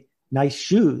say, nice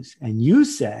shoes. And you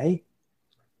say,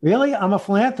 really? I'm a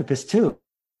philanthropist too.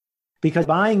 Because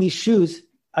buying these shoes,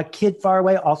 a kid far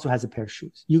away also has a pair of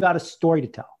shoes. You got a story to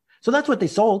tell. So that's what they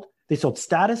sold. They sold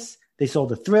status, they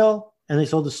sold a thrill, and they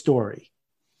sold a story.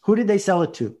 Who did they sell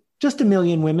it to? Just 1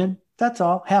 million women. That's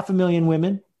all, 500,000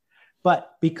 women.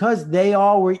 But because they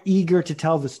all were eager to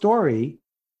tell the story,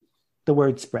 the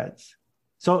word spreads.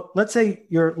 So let's say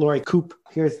you're Lori Coop.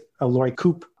 Here's a Lori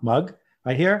Coop mug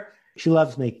right here. She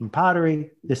loves making pottery.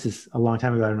 This is a long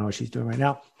time ago. I don't know what she's doing right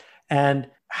now. And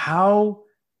how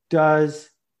does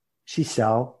she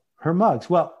sell her mugs?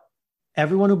 Well,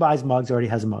 everyone who buys mugs already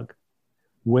has a mug.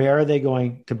 Where are they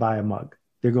going to buy a mug?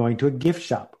 They're going to a gift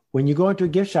shop. When you go into a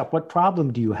gift shop, what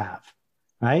problem do you have?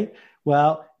 Right?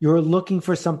 Well, you're looking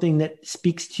for something that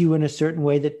speaks to you in a certain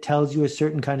way, that tells you a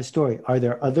certain kind of story. Are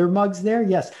there other mugs there?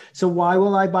 Yes. So why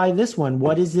will I buy this one?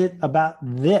 What is it about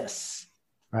this?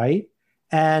 Right?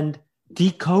 And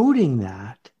decoding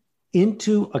that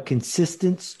into a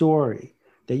consistent story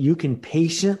that you can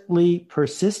patiently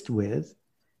persist with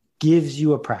gives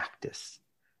you a practice.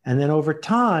 And then over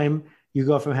time, you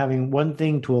go from having one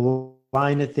thing to a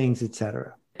line of things, et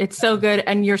cetera. It's so good.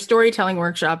 And your storytelling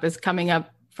workshop is coming up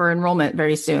for enrollment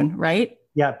very soon, right?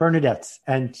 Yeah, Bernadette's.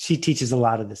 And she teaches a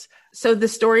lot of this. So the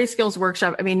story skills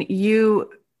workshop, I mean, you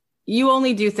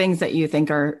only do things that you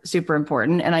think are super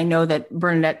important. And I know that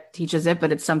Bernadette teaches it,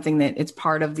 but it's something that it's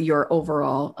part of your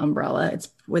overall umbrella. It's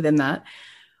within that.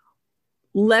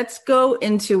 Let's go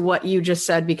into what you just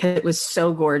said, because it was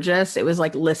so gorgeous. It was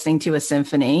like listening to a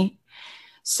symphony.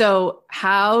 So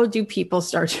how do people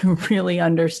start to really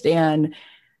understand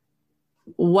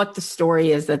what the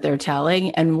story is that they're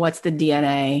telling and what's the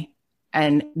DNA.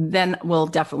 And then we'll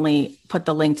definitely put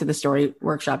the link to the story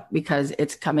workshop because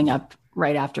it's coming up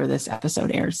right after this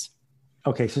episode airs.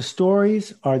 Okay, so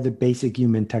stories are the basic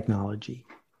human technology.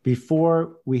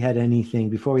 Before we had anything,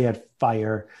 before we had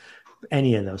fire,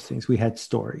 any of those things, we had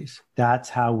stories. That's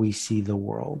how we see the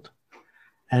world.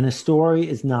 And a story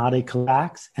is not a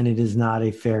collapse and it is not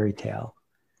a fairy tale.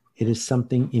 It is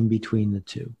something in between the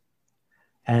two.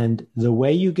 And the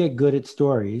way you get good at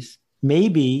stories,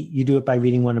 maybe you do it by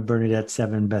reading one of Bernadette's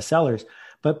 7 bestsellers,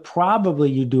 but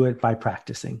probably you do it by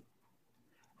practicing.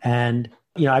 And,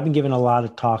 I've been giving a lot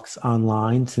of talks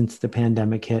online since the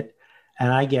pandemic hit,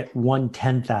 and I get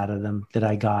 1/10 out of them that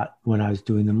I got when I was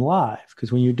doing them live.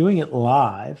 Because when you're doing it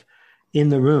live in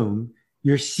the room,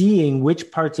 you're seeing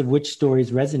which parts of which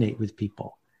stories resonate with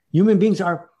people. Human beings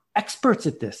are experts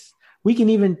at this. We can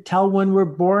even tell when we're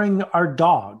boring our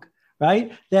dog,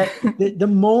 right? That the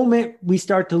moment we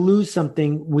start to lose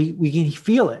something, we can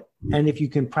feel it. And if you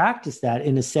can practice that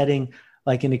in a setting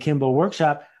like in a Kimball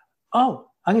workshop,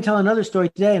 I'm going to tell another story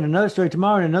today and another story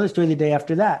tomorrow and another story the day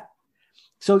after that.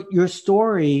 So your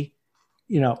story,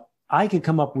 I could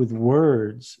come up with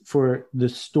words for the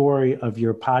story of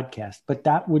your podcast, but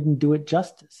that wouldn't do it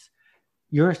justice.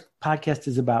 Your podcast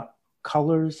is about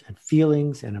colors and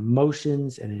feelings and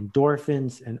emotions and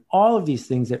endorphins and all of these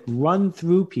things that run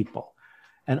through people.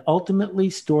 And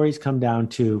ultimately, stories come down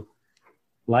to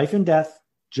life and death,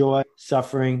 joy,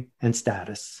 suffering, and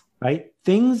status, right?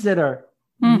 Things that are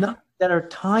that are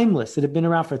timeless, that have been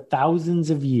around for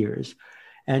thousands of years.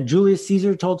 And Julius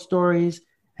Caesar told stories,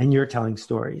 and you're telling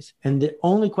stories. And the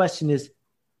only question is,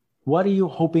 what are you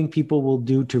hoping people will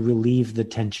do to relieve the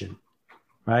tension,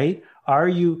 right? Are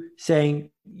you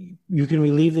saying you can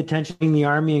relieve the tension in the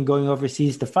army and going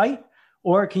overseas to fight?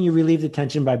 Or can you relieve the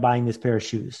tension by buying this pair of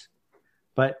shoes?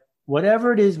 But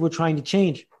whatever it is we're trying to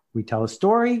change, we tell a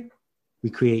story, we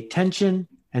create tension,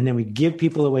 and then we give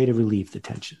people a way to relieve the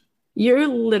tension. You're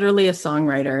literally a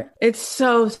songwriter. It's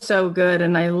so, so good.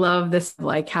 And I love this,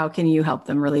 like, how can you help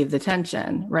them relieve the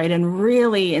tension, right? And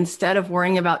really, instead of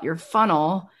worrying about your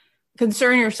funnel,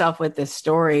 concern yourself with this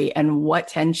story and what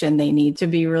tension they need to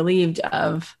be relieved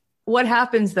of. What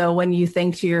happens, though, when you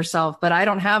think to yourself, but I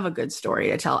don't have a good story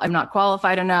to tell. I'm not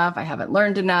qualified enough. I haven't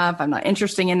learned enough. I'm not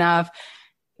interesting enough.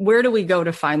 Where do we go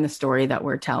to find the story that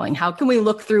we're telling? How can we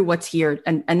look through what's here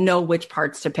and know which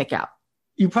parts to pick out?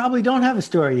 You probably don't have a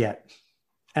story yet.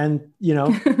 And,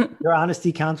 your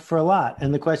honesty counts for a lot.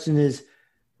 And the question is,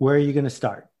 where are you going to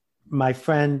start? My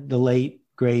friend, the late,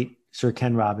 great Sir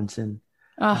Ken Robinson,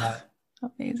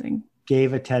 amazing,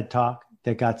 gave a TED Talk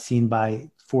that got seen by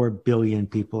 4 billion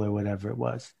people or whatever it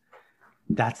was.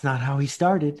 That's not how he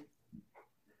started.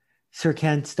 Sir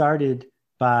Ken started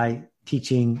by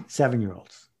teaching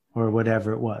 7-year-olds or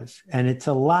whatever it was. And it's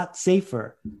a lot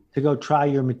safer to go try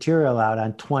your material out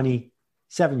on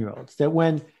 27-year-olds. That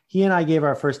when he and I gave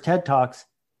our first TED Talks,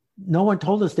 no one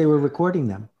told us they were recording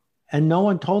them. And no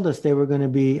one told us they were going to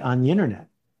be on the internet.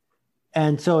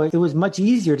 And so it was much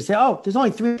easier to say, there's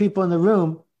only 3 people in the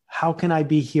room. How can I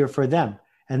be here for them?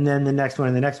 And then the next one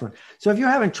and the next one. So if you're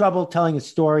having trouble telling a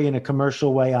story in a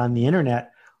commercial way on the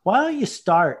internet, why don't you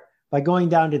start by going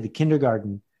down to the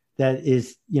kindergarten that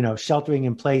is, sheltering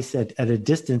in place at a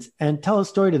distance and tell a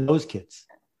story to those kids?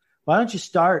 Why don't you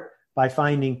start by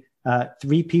finding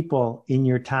 3 people in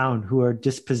your town who are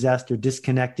dispossessed or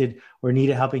disconnected or need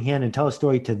a helping hand and tell a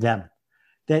story to them?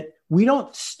 That we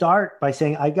don't start by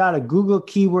saying, I got a Google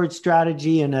keyword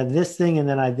strategy and this thing, and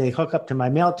then they hook up to my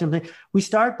MailChimp thing. We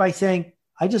start by saying,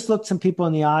 I just looked some people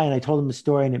in the eye and I told them a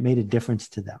story and it made a difference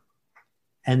to them.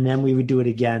 And then we would do it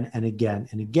again and again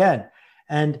and again.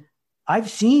 And I've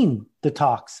seen the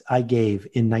talks I gave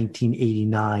in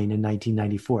 1989 and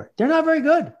 1994. They're not very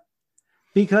good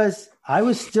because I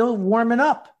was still warming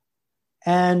up.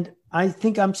 And I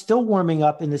think I'm still warming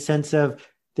up in the sense of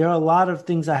there are a lot of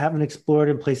things I haven't explored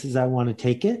in places I want to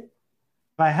take it.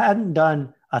 If I hadn't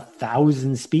done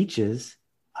 1,000 speeches,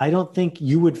 I don't think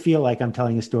you would feel like I'm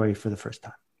telling a story for the first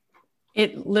time.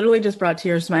 It literally just brought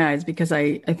tears to my eyes because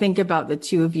I think about the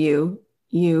two of you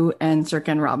and Sir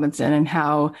Ken Robinson, and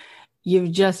how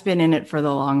you've just been in it for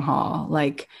the long haul.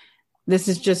 Like, this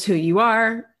is just who you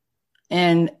are.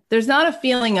 And there's not a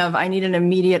feeling of, I need an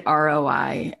immediate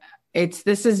ROI.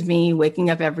 This is me waking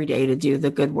up every day to do the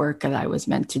good work that I was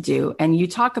meant to do. And you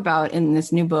talk about in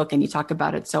this new book, and you talk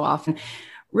about it so often,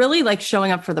 really like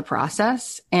showing up for the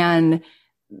process and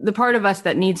the part of us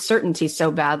that needs certainty so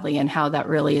badly, and how that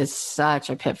really is such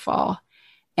a pitfall.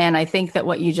 And I think that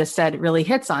what you just said really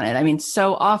hits on it. I mean,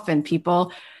 so often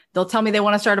people, they'll tell me they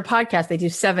want to start a podcast. They do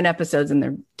 7 episodes and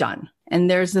they're done. And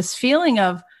there's this feeling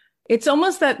of, it's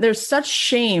almost that there's such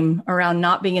shame around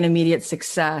not being an immediate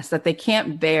success that they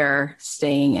can't bear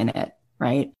staying in it,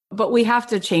 right? But we have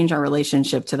to change our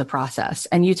relationship to the process.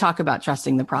 And you talk about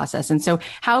trusting the process. And so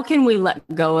how can we let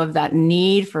go of that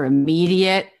need for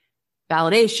immediate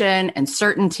validation and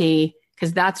certainty?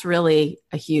 Because that's really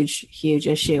a huge, huge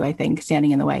issue, I think,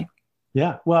 standing in the way.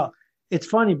 Yeah. Well, it's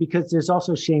funny because there's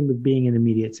also shame with being an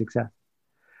immediate success.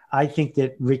 I think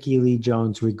that Rickie Lee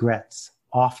Jones regrets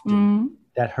often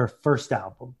that her first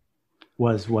album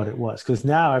was what it was. Because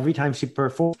now every time she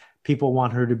performs, people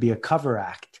want her to be a cover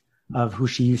act of who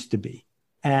she used to be.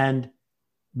 And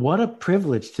what a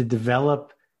privilege to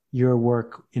develop your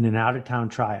work in an out-of-town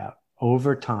tryout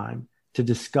over time to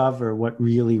discover what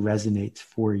really resonates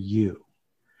for you.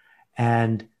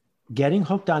 And getting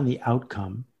hooked on the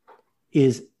outcome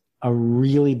is a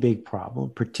really big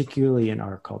problem, particularly in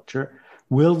our culture.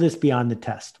 Will this be on the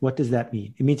test? What does that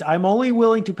mean? It means I'm only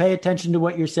willing to pay attention to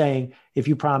what you're saying if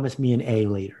you promise me an A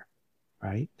later,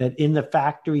 right? That in the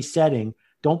factory setting,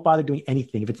 don't bother doing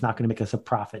anything if it's not going to make us a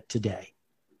profit today.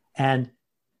 And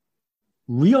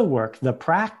real work, the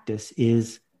practice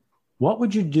is, what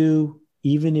would you do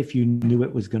even if you knew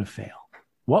it was going to fail?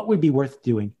 What would be worth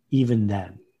doing even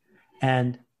then?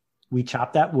 And we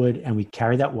chop that wood and we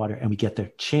carry that water and we get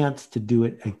the chance to do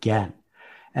it again.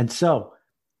 And so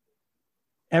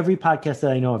every podcast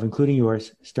that I know of, including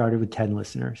yours, started with 10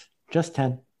 listeners, just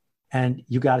 10. And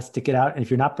you got to stick it out. And if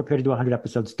you're not prepared to do 100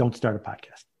 episodes, don't start a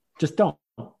podcast. Just don't.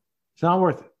 It's not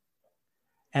worth it.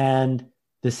 And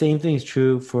the same thing is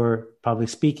true for public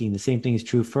speaking. The same thing is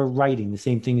true for writing. The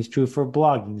same thing is true for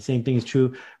blogging. The same thing is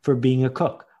true for being a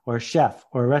cook or a chef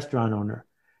or a restaurant owner.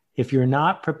 If you're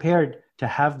not prepared to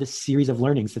have this series of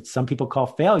learnings that some people call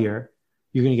failure,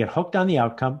 you're going to get hooked on the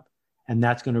outcome, and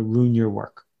that's going to ruin your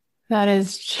work. That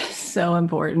is just so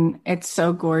important. It's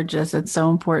so gorgeous. It's so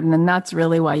important. And that's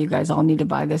really why you guys all need to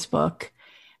buy this book,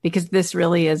 because this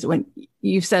really is, when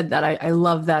you said that, I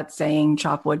love that saying,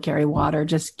 chop wood, carry water,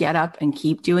 just get up and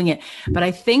keep doing it. But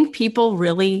I think people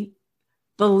really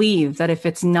believe that if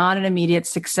it's not an immediate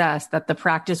success, that the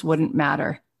practice wouldn't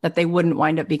matter, that they wouldn't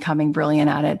wind up becoming brilliant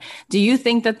at it. Do you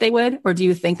think that they would, or do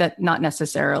you think that not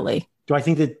necessarily? Do I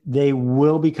think that they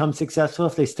will become successful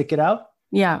if they stick it out?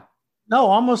 Yeah. No,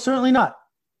 almost certainly not.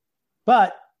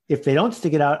 But if they don't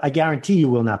stick it out, I guarantee you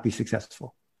will not be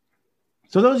successful.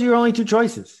 So those are your only two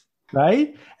choices,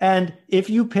 right? And if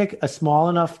you pick a small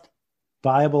enough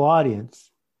viable audience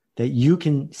that you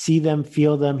can see them,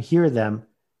 feel them, hear them,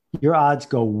 your odds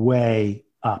go way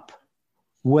up,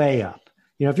 way up.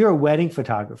 You know, if you're a wedding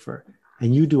photographer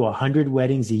and you do 100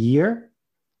 weddings a year,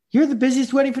 you're the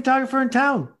busiest wedding photographer in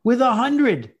town with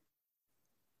 100.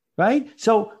 Right?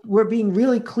 So we're being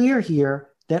really clear here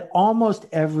that almost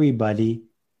everybody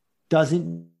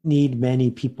doesn't need many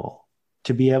people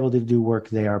to be able to do work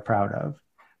they are proud of.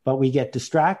 But we get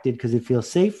distracted because it feels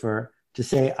safer to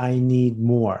say, I need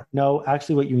more. No,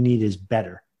 actually what you need is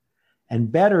better.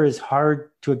 And better is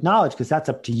hard to acknowledge because that's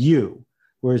up to you,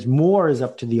 whereas more is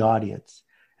up to the audience.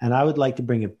 And I would like to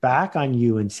bring it back on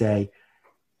you and say,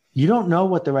 you don't know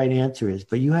what the right answer is,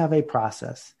 but you have a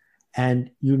process.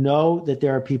 And you know that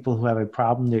there are people who have a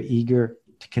problem they're eager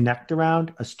to connect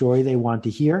around, a story they want to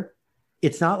hear.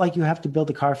 It's not like you have to build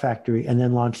a car factory and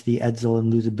then launch the Edsel and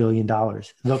lose $1 billion.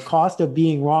 The cost of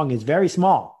being wrong is very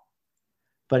small,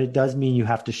 but it does mean you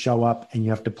have to show up and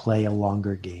you have to play a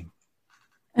longer game.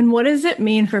 And what does it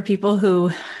mean for people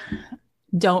who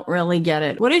don't really get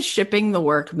it? What does shipping the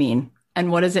work mean? And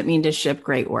what does it mean to ship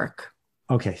great work?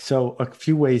 Okay, so a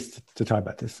few ways to talk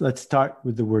about this. Let's start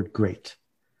with the word great.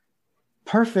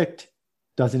 Perfect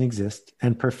doesn't exist,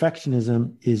 and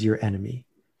perfectionism is your enemy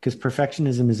because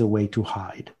perfectionism is a way to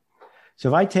hide. So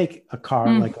if I take a car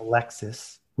like a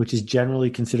Lexus, which is generally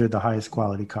considered the highest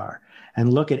quality car,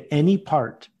 and look at any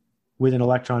part with an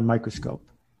electron microscope,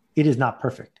 it is not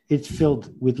perfect. It's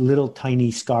filled with little tiny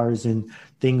scars and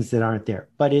things that aren't there.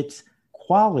 But its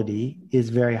quality is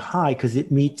very high because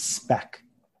it meets spec.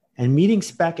 And meeting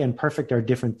spec and perfect are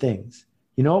different things.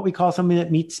 You know what we call something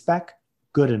that meets spec?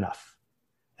 Good enough.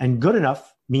 And good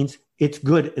enough means it's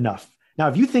good enough. Now,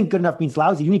 if you think good enough means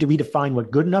lousy, you need to redefine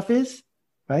what good enough is,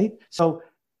 right? So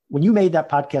when you made that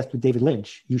podcast with David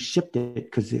Lynch, you shipped it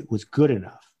because it was good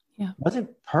enough. Yeah. It wasn't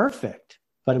perfect,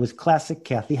 but it was classic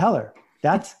Cathy Heller.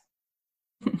 That's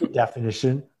the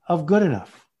definition of good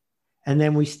enough. And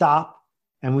then we stop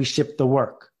and we ship the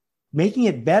work. Making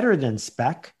it better than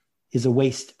spec is a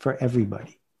waste for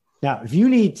everybody. Now, if you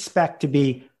need spec to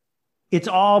be it's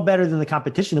all better than the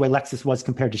competition, the way Lexus was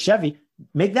compared to Chevy,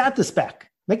 make that the spec.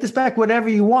 Make the spec whatever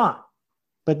you want.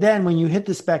 But then when you hit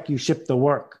the spec, you ship the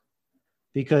work.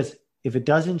 Because If it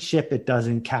doesn't ship, it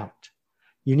doesn't count.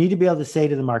 You need to be able to say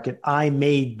to the market, I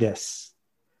made this.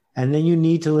 And then you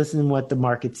need to listen to what the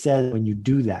market says when you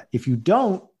do that. If you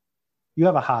don't, you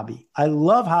have a hobby. I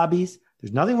love hobbies.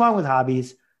 There's nothing wrong with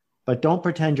hobbies, but don't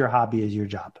pretend your hobby is your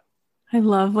job. I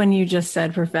love when you just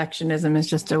said perfectionism is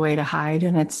just a way to hide,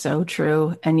 and it's so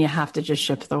true. And you have to just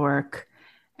ship the work.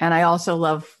 And I also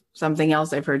love something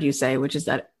else I've heard you say, which is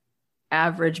that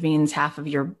average means half of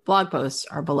your blog posts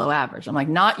are below average. I'm like,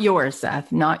 not yours,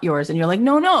 Seth, not yours. And you're like,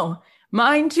 no,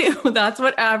 mine too. That's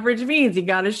what average means. You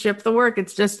got to ship the work.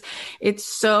 It's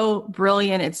so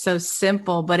brilliant. It's so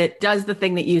simple, but it does the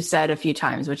thing that you said a few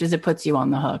times, which is it puts you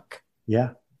on the hook.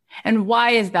 Yeah. And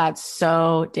why is that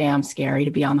so damn scary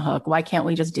to be on the hook? Why can't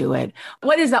we just do it?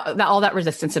 What is that all that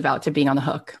resistance about to being on the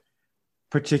hook?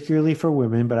 Particularly for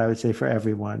women, but I would say for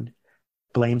everyone,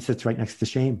 blame sits right next to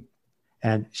shame.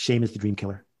 And shame is the dream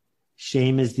killer.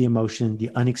 Shame is the emotion,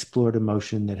 the unexplored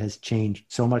emotion that has changed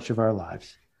so much of our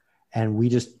lives. And we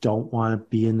just don't want to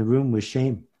be in the room with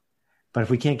shame. But if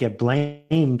we can't get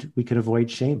blamed, we could avoid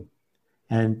shame.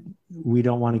 And we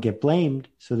don't want to get blamed,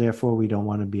 so therefore we don't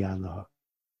want to be on the hook.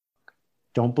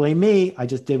 Don't blame me. I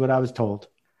just did what I was told.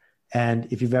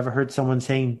 And if you've ever heard someone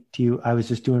saying to you, I was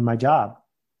just doing my job,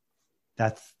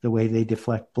 that's the way they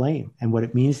deflect blame. And what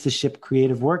it means to ship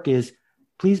creative work is,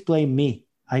 please blame me.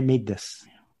 I made this.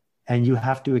 And you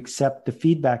have to accept the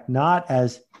feedback, not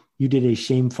as you did a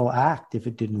shameful act if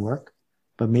it didn't work,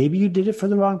 but maybe you did it for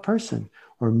the wrong person,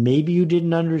 or maybe you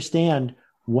didn't understand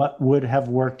what would have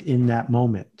worked in that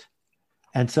moment.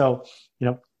 And so,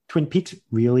 Twin Peaks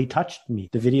really touched me.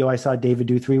 The video I saw David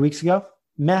do 3 weeks ago,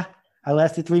 I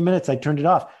lasted 3 minutes. I turned it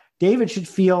off. David should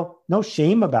feel no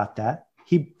shame about that.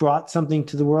 He brought something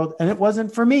to the world and it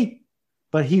wasn't for me,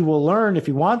 but he will learn if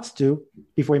he wants to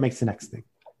before he makes the next thing.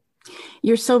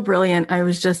 You're so brilliant. I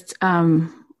was just, I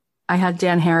had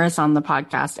Dan Harris on the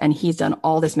podcast and he's done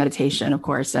all this meditation, of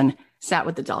course, and sat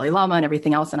with the Dalai Lama and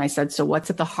everything else. And I said, so what's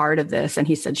at the heart of this? And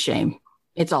he said, shame.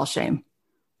 It's all shame.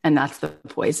 And that's the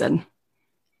poison.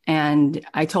 And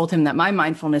I told him that my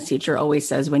mindfulness teacher always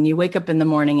says, when you wake up in the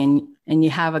morning and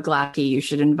you have a glass of tea, you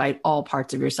should invite all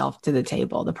parts of yourself to the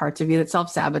table, the parts of you that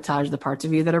self-sabotage, the parts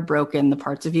of you that are broken, the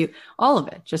parts of you, all of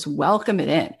it, just welcome it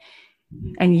in.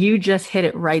 And you just hit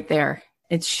it right there.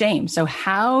 It's shame. So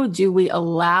how do we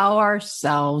allow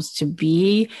ourselves to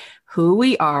be who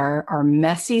we are, our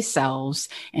messy selves,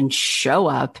 and show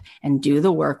up and do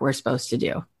the work we're supposed to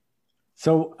do?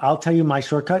 So I'll tell you my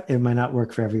shortcut. It might not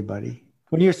work for everybody.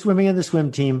 When you're swimming in the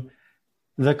swim team,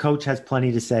 the coach has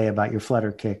plenty to say about your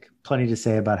flutter kick, plenty to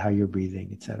say about how you're breathing,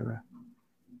 etc.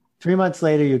 3 months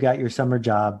later, you got your summer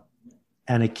job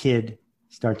and a kid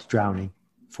starts drowning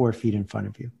 4 feet in front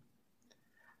of you.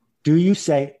 Do you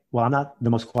say, well, I'm not the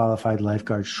most qualified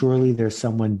lifeguard. Surely there's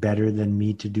someone better than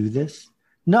me to do this?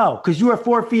 No, because you are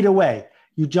 4 feet away.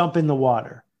 You jump in the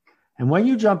water. And when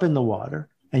you jump in the water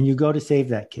and you go to save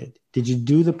that kid, did you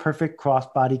do the perfect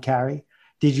cross-body carry?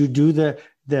 Did you do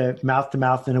the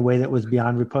mouth-to-mouth in a way that was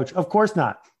beyond reproach? Of course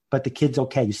not. But the kid's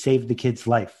okay. You saved the kid's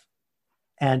life.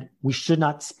 And we should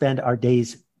not spend our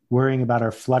days worrying about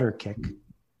our flutter kick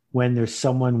when there's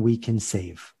someone we can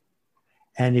save.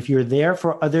 And if you're there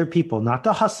for other people, not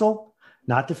to hustle,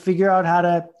 not to figure out how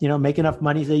to, make enough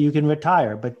money so you can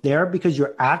retire, but there because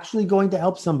you're actually going to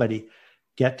help somebody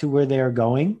get to where they're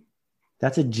going,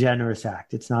 that's a generous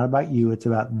act. It's not about you. It's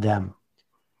about them.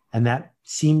 And that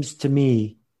seems to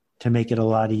me to make it a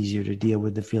lot easier to deal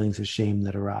with the feelings of shame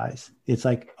that arise. It's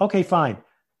like, okay, fine,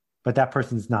 but that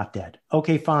person's not dead.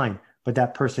 Okay, fine, but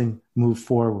that person moved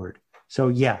forward. So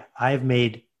yeah, I've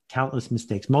made countless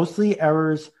mistakes, mostly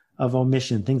errors of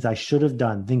omission, things I should have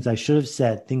done, things I should have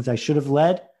said, things I should have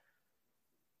led.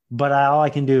 But all I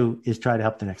can do is try to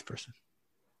help the next person.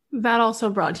 That also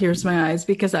brought tears to my eyes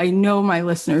because I know my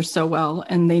listeners so well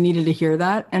and they needed to hear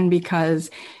that. And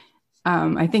because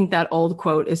I think that old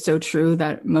quote is so true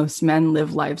that most men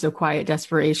live lives of quiet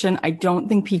desperation. I don't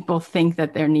think people think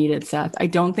that they're needed, Seth. I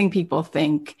don't think people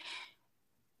think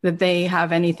that they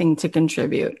have anything to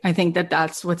contribute. I think that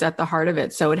that's what's at the heart of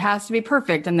it. So it has to be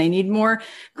perfect and they need more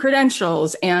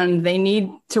credentials and they need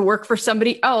to work for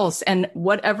somebody else and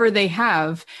whatever they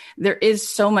have, there is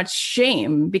so much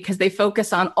shame because they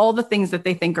focus on all the things that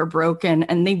they think are broken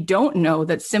and they don't know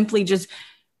that simply just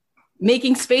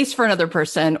making space for another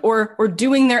person or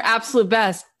doing their absolute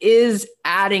best is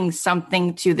adding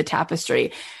something to the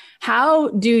tapestry. How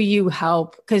do you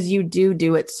help? Because you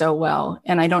do it so well.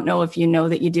 And I don't know if you know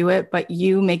that you do it, but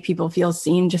you make people feel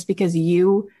seen just because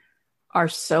you are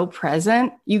so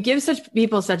present. You give such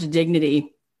people such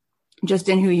dignity just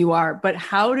in who you are. But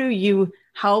how do you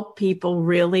help people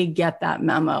really get that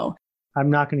memo? I'm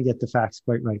not going to get the facts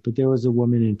quite right, but there was a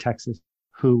woman in Texas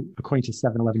who, according to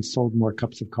 7-Eleven, sold more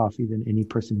cups of coffee than any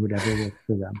person who had ever worked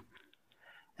for them.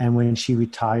 And when she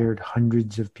retired,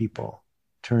 hundreds of people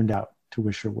turned out to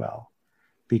wish her well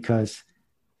because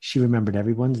she remembered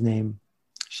everyone's name.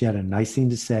 She had a nice thing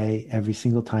to say every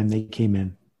single time they came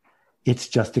in. It's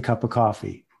just a cup of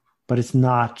coffee, but it's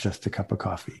not just a cup of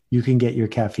coffee. You can get your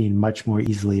caffeine much more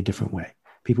easily a different way.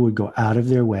 People would go out of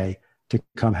their way to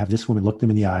come have this woman look them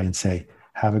in the eye and say,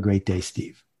 "Have a great day,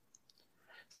 Steve."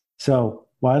 So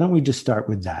why don't we just start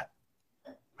with that,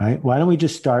 right? Why don't we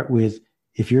just start with,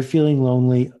 if you're feeling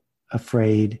lonely,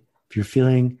 afraid, if you're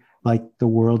feeling like the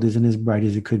world isn't as bright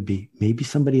as it could be, maybe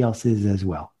somebody else is as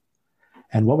well.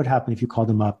 And what would happen if you called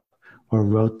them up or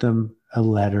wrote them a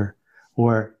letter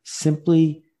or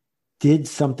simply did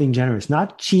something generous?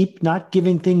 Not cheap, not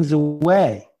giving things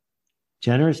away.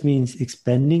 Generous means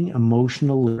expending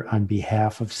emotional labor on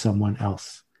behalf of someone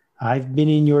else. I've been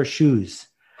in your shoes.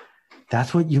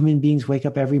 That's what human beings wake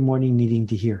up every morning needing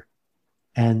to hear.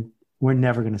 And we're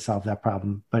never going to solve that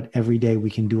problem, but every day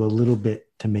we can do a little bit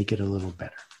to make it a little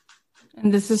better.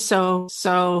 And this is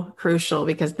so crucial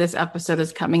because this episode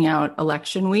is coming out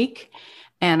election week.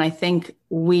 And I think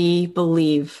we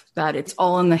believe that it's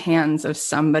all in the hands of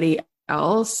somebody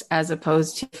else, as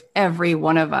opposed to if every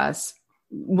one of us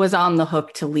was on the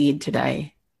hook to lead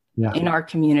today in our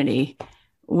community,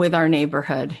 with our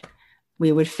neighborhood,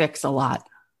 we would fix a lot.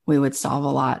 We would solve a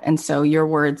lot. And so your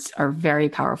words are very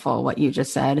powerful, what you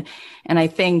just said. And I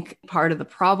think part of the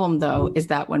problem, though, is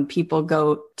that when people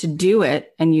go to do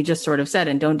it, and you just sort of said,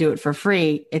 and don't do it for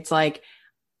free, it's like,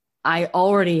 I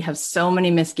already have so many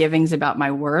misgivings about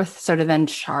my worth. So to then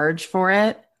charge for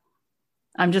it,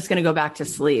 I'm just going to go back to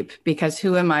sleep, because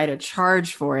who am I to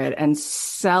charge for it and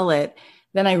sell it?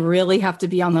 Then I really have to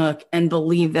be on the hook and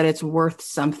believe that it's worth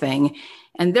something.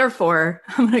 And therefore,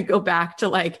 I'm going to go back to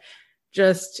like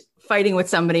just fighting with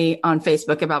somebody on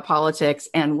Facebook about politics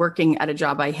and working at a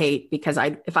job I hate, because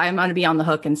if I'm going to be on the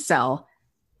hook and sell,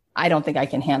 I don't think I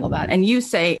can handle that. And you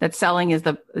say that selling is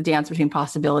the dance between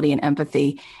possibility and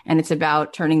empathy, and it's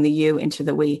about turning the you into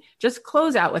the we. Just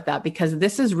close out with that, because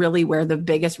this is really where the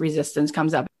biggest resistance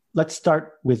comes up. Let's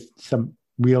start with some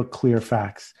real clear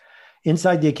facts.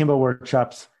 Inside the Akimbo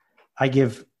workshops, I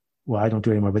don't do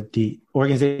it anymore, but the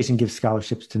organization gives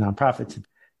scholarships to nonprofits.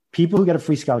 People who get a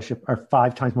free scholarship are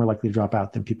 5 times more likely to drop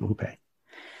out than people who pay.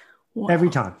 Wow. Every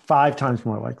time, 5 times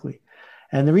more likely.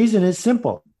 And the reason is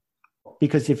simple.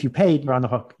 Because if you paid, you're on the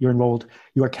hook, you're enrolled,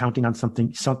 you are counting on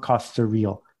something, sunk costs are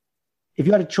real. If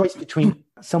you had a choice between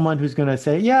someone who's going to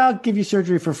say, yeah, I'll give you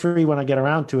surgery for free when I get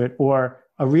around to it, or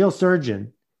a real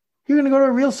surgeon, you're going to go to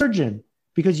a real surgeon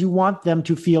because you want them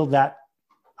to feel that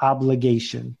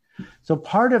obligation. So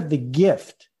part of the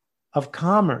gift of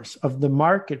commerce, of the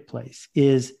marketplace,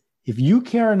 is if you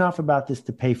care enough about this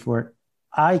to pay for it,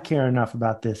 I care enough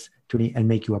about this and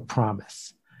make you a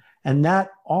promise. And that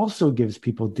also gives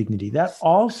people dignity. That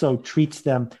also treats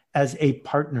them as a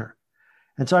partner.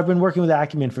 And so I've been working with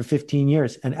Acumen for 15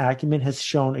 years, and Acumen has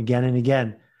shown again and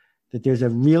again that there's a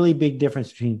really big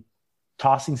difference between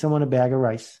tossing someone a bag of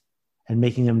rice and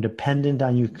making them dependent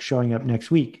on you showing up next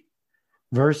week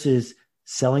versus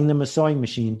selling them a sewing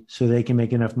machine so they can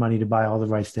make enough money to buy all the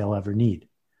rice they'll ever need,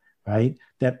 right?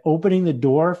 That opening the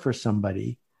door for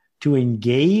somebody to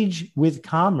engage with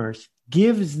commerce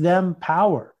gives them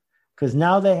power. Because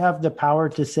now they have the power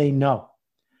to say no.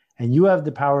 And you have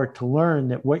the power to learn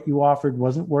that what you offered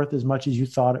wasn't worth as much as you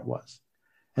thought it was.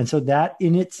 And so that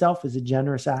in itself is a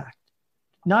generous act.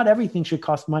 Not everything should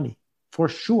cost money, for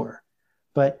sure.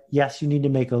 But yes, you need to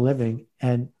make a living.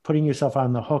 And putting yourself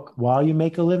on the hook while you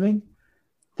make a living,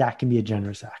 that can be a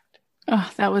generous act.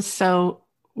 Oh, that was so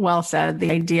well said.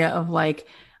 The idea of like,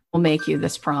 we'll make you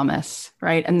this promise,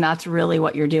 right? And that's really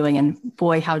what you're doing. And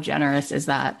boy, how generous is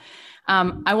that?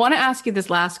 I want to ask you this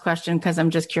last question because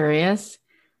I'm just curious.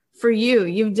 For you,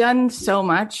 you've done so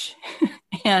much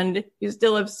and you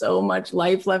still have so much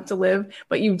life left to live,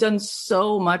 but you've done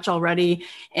so much already.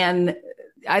 And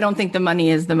I don't think the money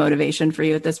is the motivation for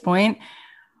you at this point.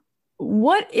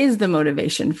 What is the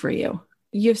motivation for you?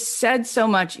 You've said so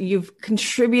much, you've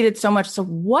contributed so much. So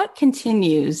what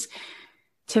continues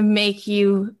to make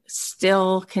you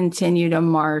still continue to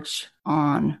march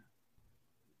on?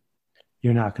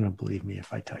 You're not going to believe me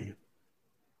if I tell you.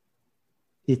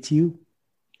 It's you.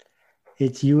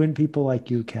 It's you and people like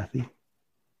you, Kathy.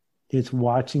 It's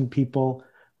watching people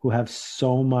who have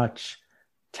so much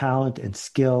talent and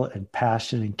skill and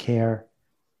passion and care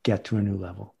get to a new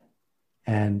level.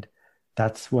 And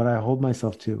that's what I hold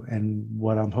myself to and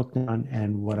what I'm hooked on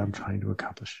and what I'm trying to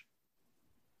accomplish.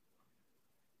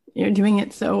 You're doing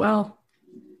it so well.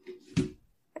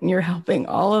 and you're helping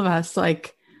all of us.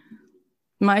 Like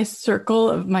my circle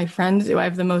of my friends who I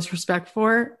have the most respect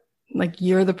for, like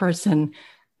you're the person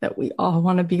that we all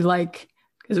want to be like,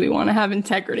 because we want to have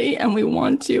integrity and we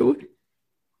want to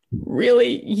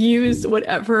really use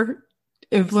whatever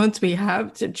influence we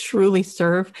have to truly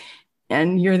serve.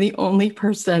 And you're the only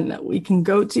person that we can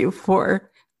go to for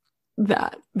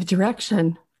that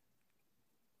direction.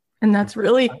 And that's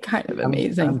really kind of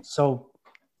amazing. I'm so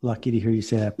lucky to hear you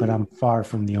say that, but I'm far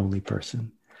from the only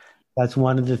person. That's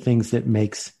one of the things that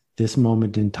makes this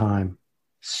moment in time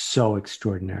so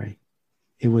extraordinary.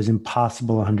 It was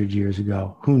impossible 100 years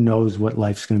ago. Who knows what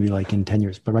life's going to be like in 10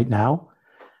 years? But right now,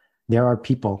 there are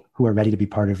people who are ready to be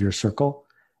part of your circle.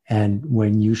 And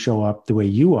when you show up the way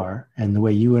you are, and the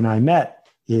way you and I met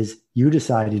is you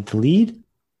decided to lead,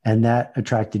 and that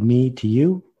attracted me to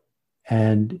you.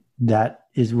 And that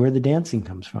is where the dancing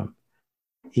comes from,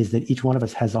 is that each one of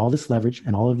us has all this leverage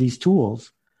and all of these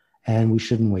tools, and we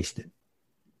shouldn't waste it.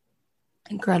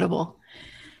 Incredible.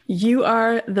 You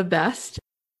are the best.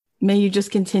 May you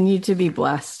just continue to be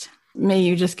blessed. May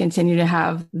you just continue to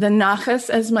have the nachas,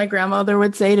 as my grandmother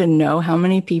would say, to know how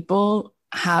many people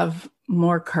have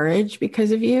more courage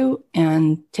because of you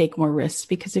and take more risks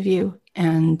because of you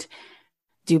and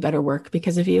do better work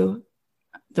because of you.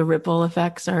 The ripple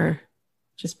effects are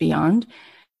just beyond.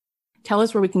 Tell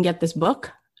us where we can get this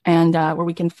book and where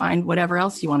we can find whatever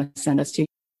else you want to send us to.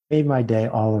 Made my day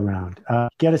all around.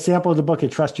 Get a sample of the book at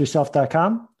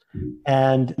trustyourself.com.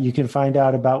 And you can find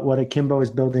out about what Akimbo is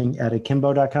building at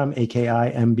akimbo.com,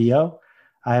 AKIMBO.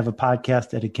 I have a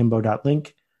podcast at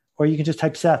akimbo.link, or you can just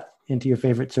type Seth into your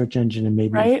favorite search engine and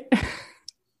maybe. Right?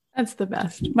 That's the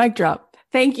best. Mic drop.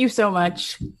 Thank you so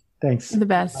much. Thanks. The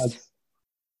best.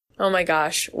 Oh my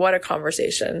gosh, what a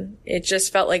conversation. It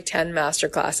just felt like 10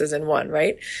 masterclasses in one,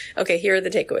 right? Okay, here are the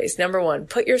takeaways. Number 1,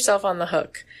 put yourself on the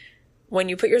hook. When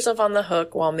you put yourself on the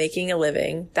hook while making a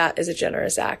living, that is a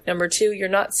generous act. Number 2, you're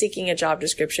not seeking a job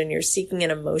description. You're seeking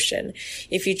an emotion.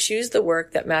 If you choose the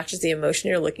work that matches the emotion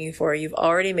you're looking for, you've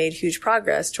already made huge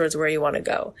progress towards where you want to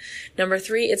go. Number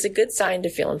 3, it's a good sign to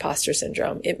feel imposter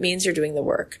syndrome. It means you're doing the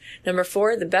work. Number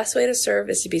 4, the best way to serve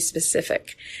is to be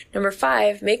specific. Number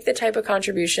 5, make the type of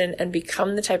contribution and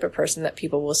become the type of person that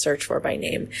people will search for by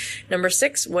name. Number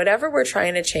 6, whatever we're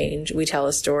trying to change, we tell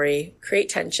a story, create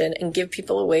tension, and give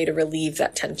people a way to relieve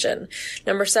that tension.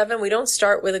 Number 7, we don't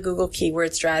start with a Google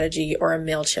keyword strategy or a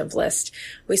MailChimp list.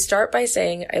 We start by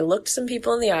saying, I looked some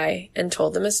people in the eye and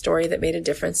told them a story that made a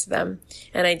difference to them,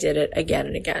 and I did it again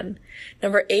and again.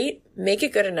 Number 8, make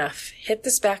it good enough. Hit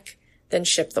the spec, then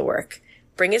ship the work.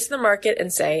 Bring it to the market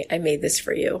and say, I made this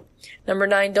for you. Number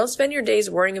 9, don't spend your days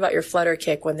worrying about your flutter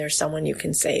kick when there's someone you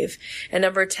can save. And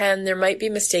number 10, there might be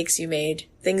mistakes you made,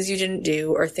 things you didn't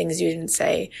do, or things you didn't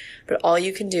say, but all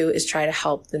you can do is try to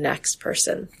help the next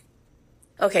person.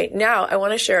 Okay, now I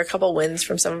want to share a couple wins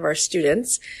from some of our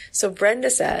students. So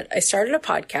Brenda said, I started a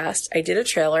podcast, I did a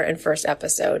trailer and first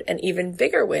episode. An even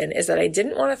bigger win is that I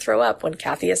didn't want to throw up when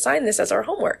Kathy assigned this as our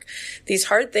homework. These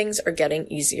hard things are getting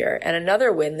easier. And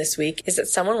another win this week is that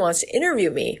someone wants to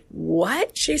interview me.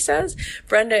 What? She says.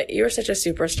 Brenda, you're such a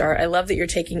superstar. I love that you're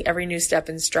taking every new step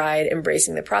in stride,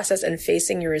 embracing the process and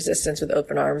facing your resistance with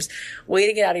open arms. Way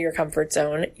to get out of your comfort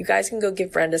zone. You guys can go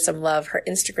give Brenda some love. Her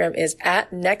Instagram is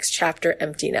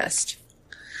 @nextchapteremptynest.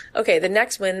 Okay, the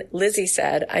next win, Lizzie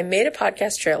said, I made a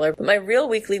podcast trailer, but my real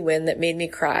weekly win that made me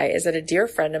cry is that a dear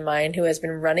friend of mine who has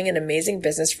been running an amazing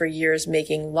business for years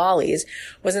making lollies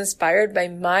was inspired by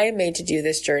my Made to Do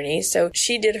This journey, so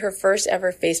she did her first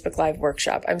ever Facebook Live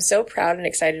workshop. I'm so proud and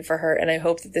excited for her, and I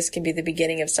hope that this can be the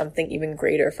beginning of something even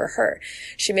greater for her.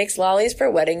 She makes lollies for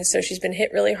weddings, so she's been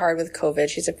hit really hard with COVID.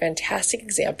 She's a fantastic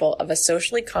example of a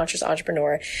socially conscious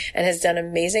entrepreneur and has done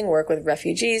amazing work with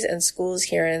refugees and schools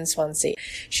here in Swansea.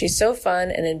 She's so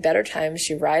fun, and in better times,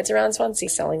 she rides around Swansea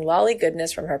selling lolly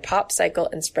goodness from her pop cycle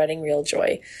and spreading real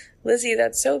joy. Lizzie,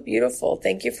 that's so beautiful.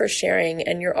 Thank you for sharing,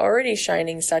 and you're already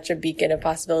shining such a beacon of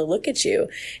possibility. Look at you.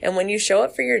 And when you show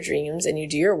up for your dreams and you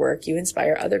do your work, you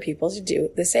inspire other people to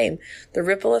do the same. The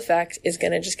ripple effect is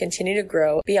going to just continue to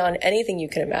grow beyond anything you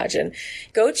can imagine.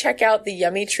 Go check out the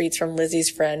yummy treats from Lizzie's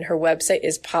friend. Her website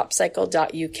is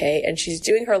popcycle.uk, and she's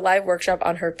doing her live workshop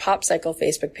on her PopCycle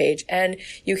Facebook page. And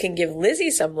you can give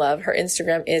Lizzie some love. Her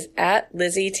Instagram is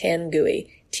 @LizzieTanguay,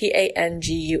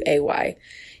 TANGUAY.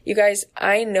 You guys,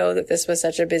 I know that this was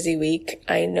such a busy week.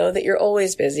 I know that you're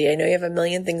always busy. I know you have a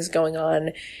million things going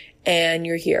on, and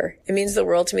you're here. It means the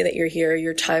world to me that you're here.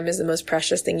 Your time is the most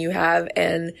precious thing you have,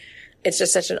 and it's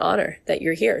just such an honor that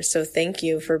you're here. So thank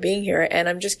you for being here. And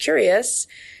I'm just curious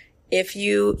if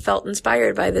you felt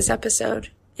inspired by this episode.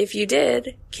 If you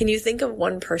did, can you think of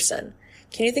one person?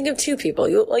 Can you think of 2 people?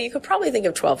 You could probably think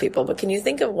of 12 people, but can you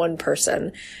think of one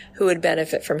person who would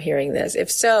benefit from hearing this?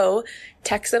 If so,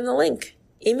 text them the link,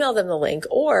 email them the link,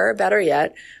 or better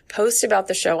yet, post about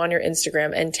the show on your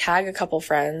Instagram and tag a couple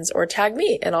friends or tag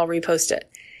me and I'll repost it.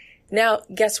 Now,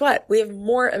 guess what? We have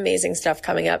more amazing stuff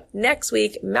coming up. Next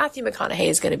week, Matthew McConaughey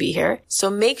is going to be here. So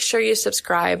make sure you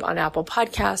subscribe on Apple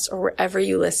Podcasts or wherever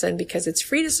you listen because it's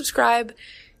free to subscribe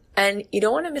and you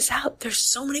don't want to miss out. There's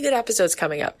so many good episodes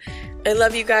coming up. I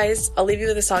love you guys. I'll leave you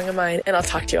with a song of mine and I'll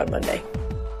talk to you on Monday.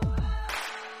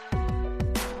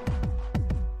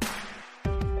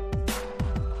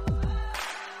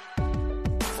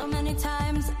 So many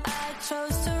times I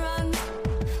chose to run.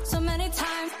 So many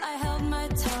times I held my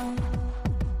tongue.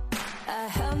 I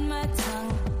held my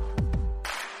tongue.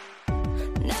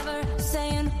 Never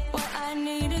saying what I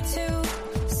needed to.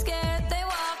 Scared they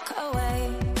walk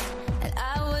away and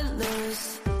I would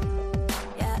lose.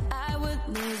 Yeah, I would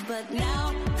lose. But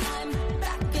now I'm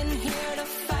back in here to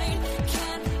fight.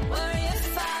 Can't worry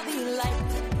if I be like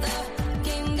the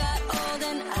game got old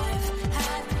and I've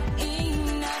had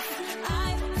enough.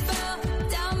 I fell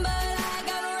down but I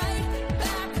got right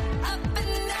back up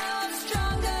and now I'm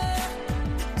stronger,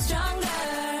 stronger.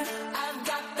 I've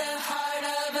got the heart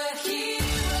of a hero,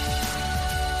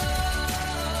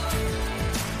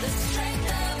 the strength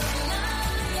of a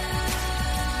lion.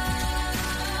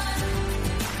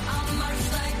 I'll march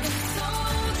like a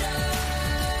soldier,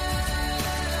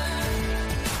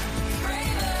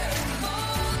 braver and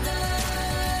bolder.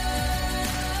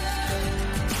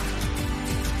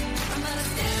 I'm gonna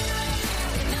stand right here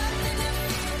with nothing to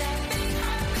fear. That big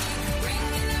heartbeat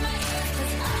ringing in my ears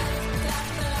 'cause I've got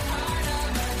the heart of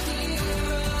a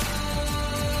hero.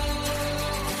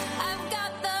 I've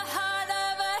got the heart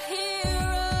of a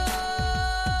hero.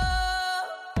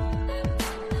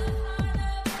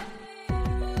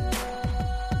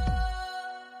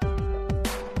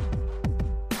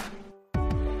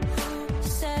 Who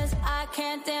says I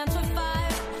can't dance with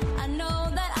fire? I know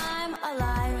that I'm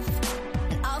alive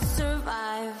and I'll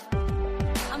survive.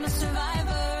 I'm a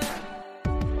survivor.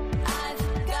 I've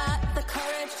got the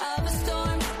courage of a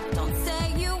storm. Don't say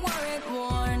you weren't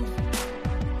warned,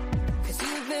 'cause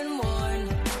you've been warned.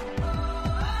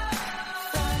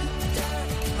 Thunder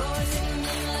roars in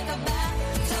me like a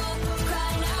battle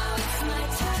cry. Now it's my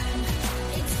time.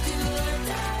 It's do or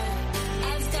die.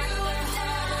 It's do or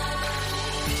die.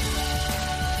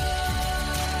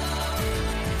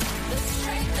 The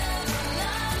strength of a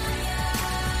lion.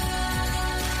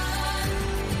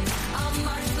 I'll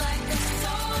march like a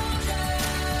soldier,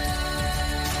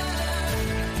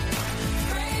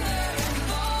 braver and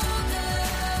bolder.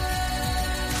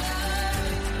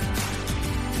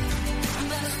 I'm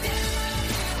gonna stand right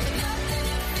here with nothing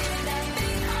to fear. That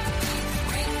big heartbeat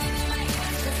ringing in my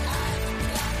ears 'cause I've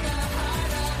got the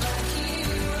heart of a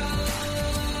hero.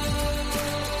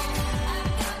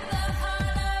 I've got the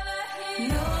heart of a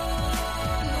hero. No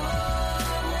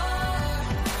one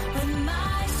but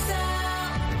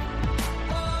myself.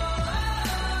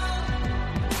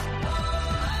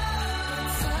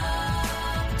 It's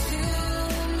up to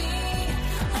me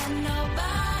and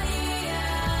nobody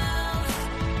else.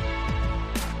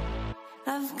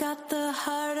 I've got the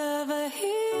heart of a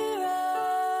hero,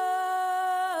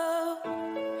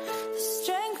 the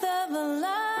strength of a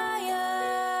lion.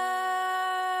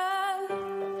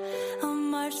 I'll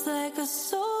march like a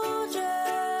soldier,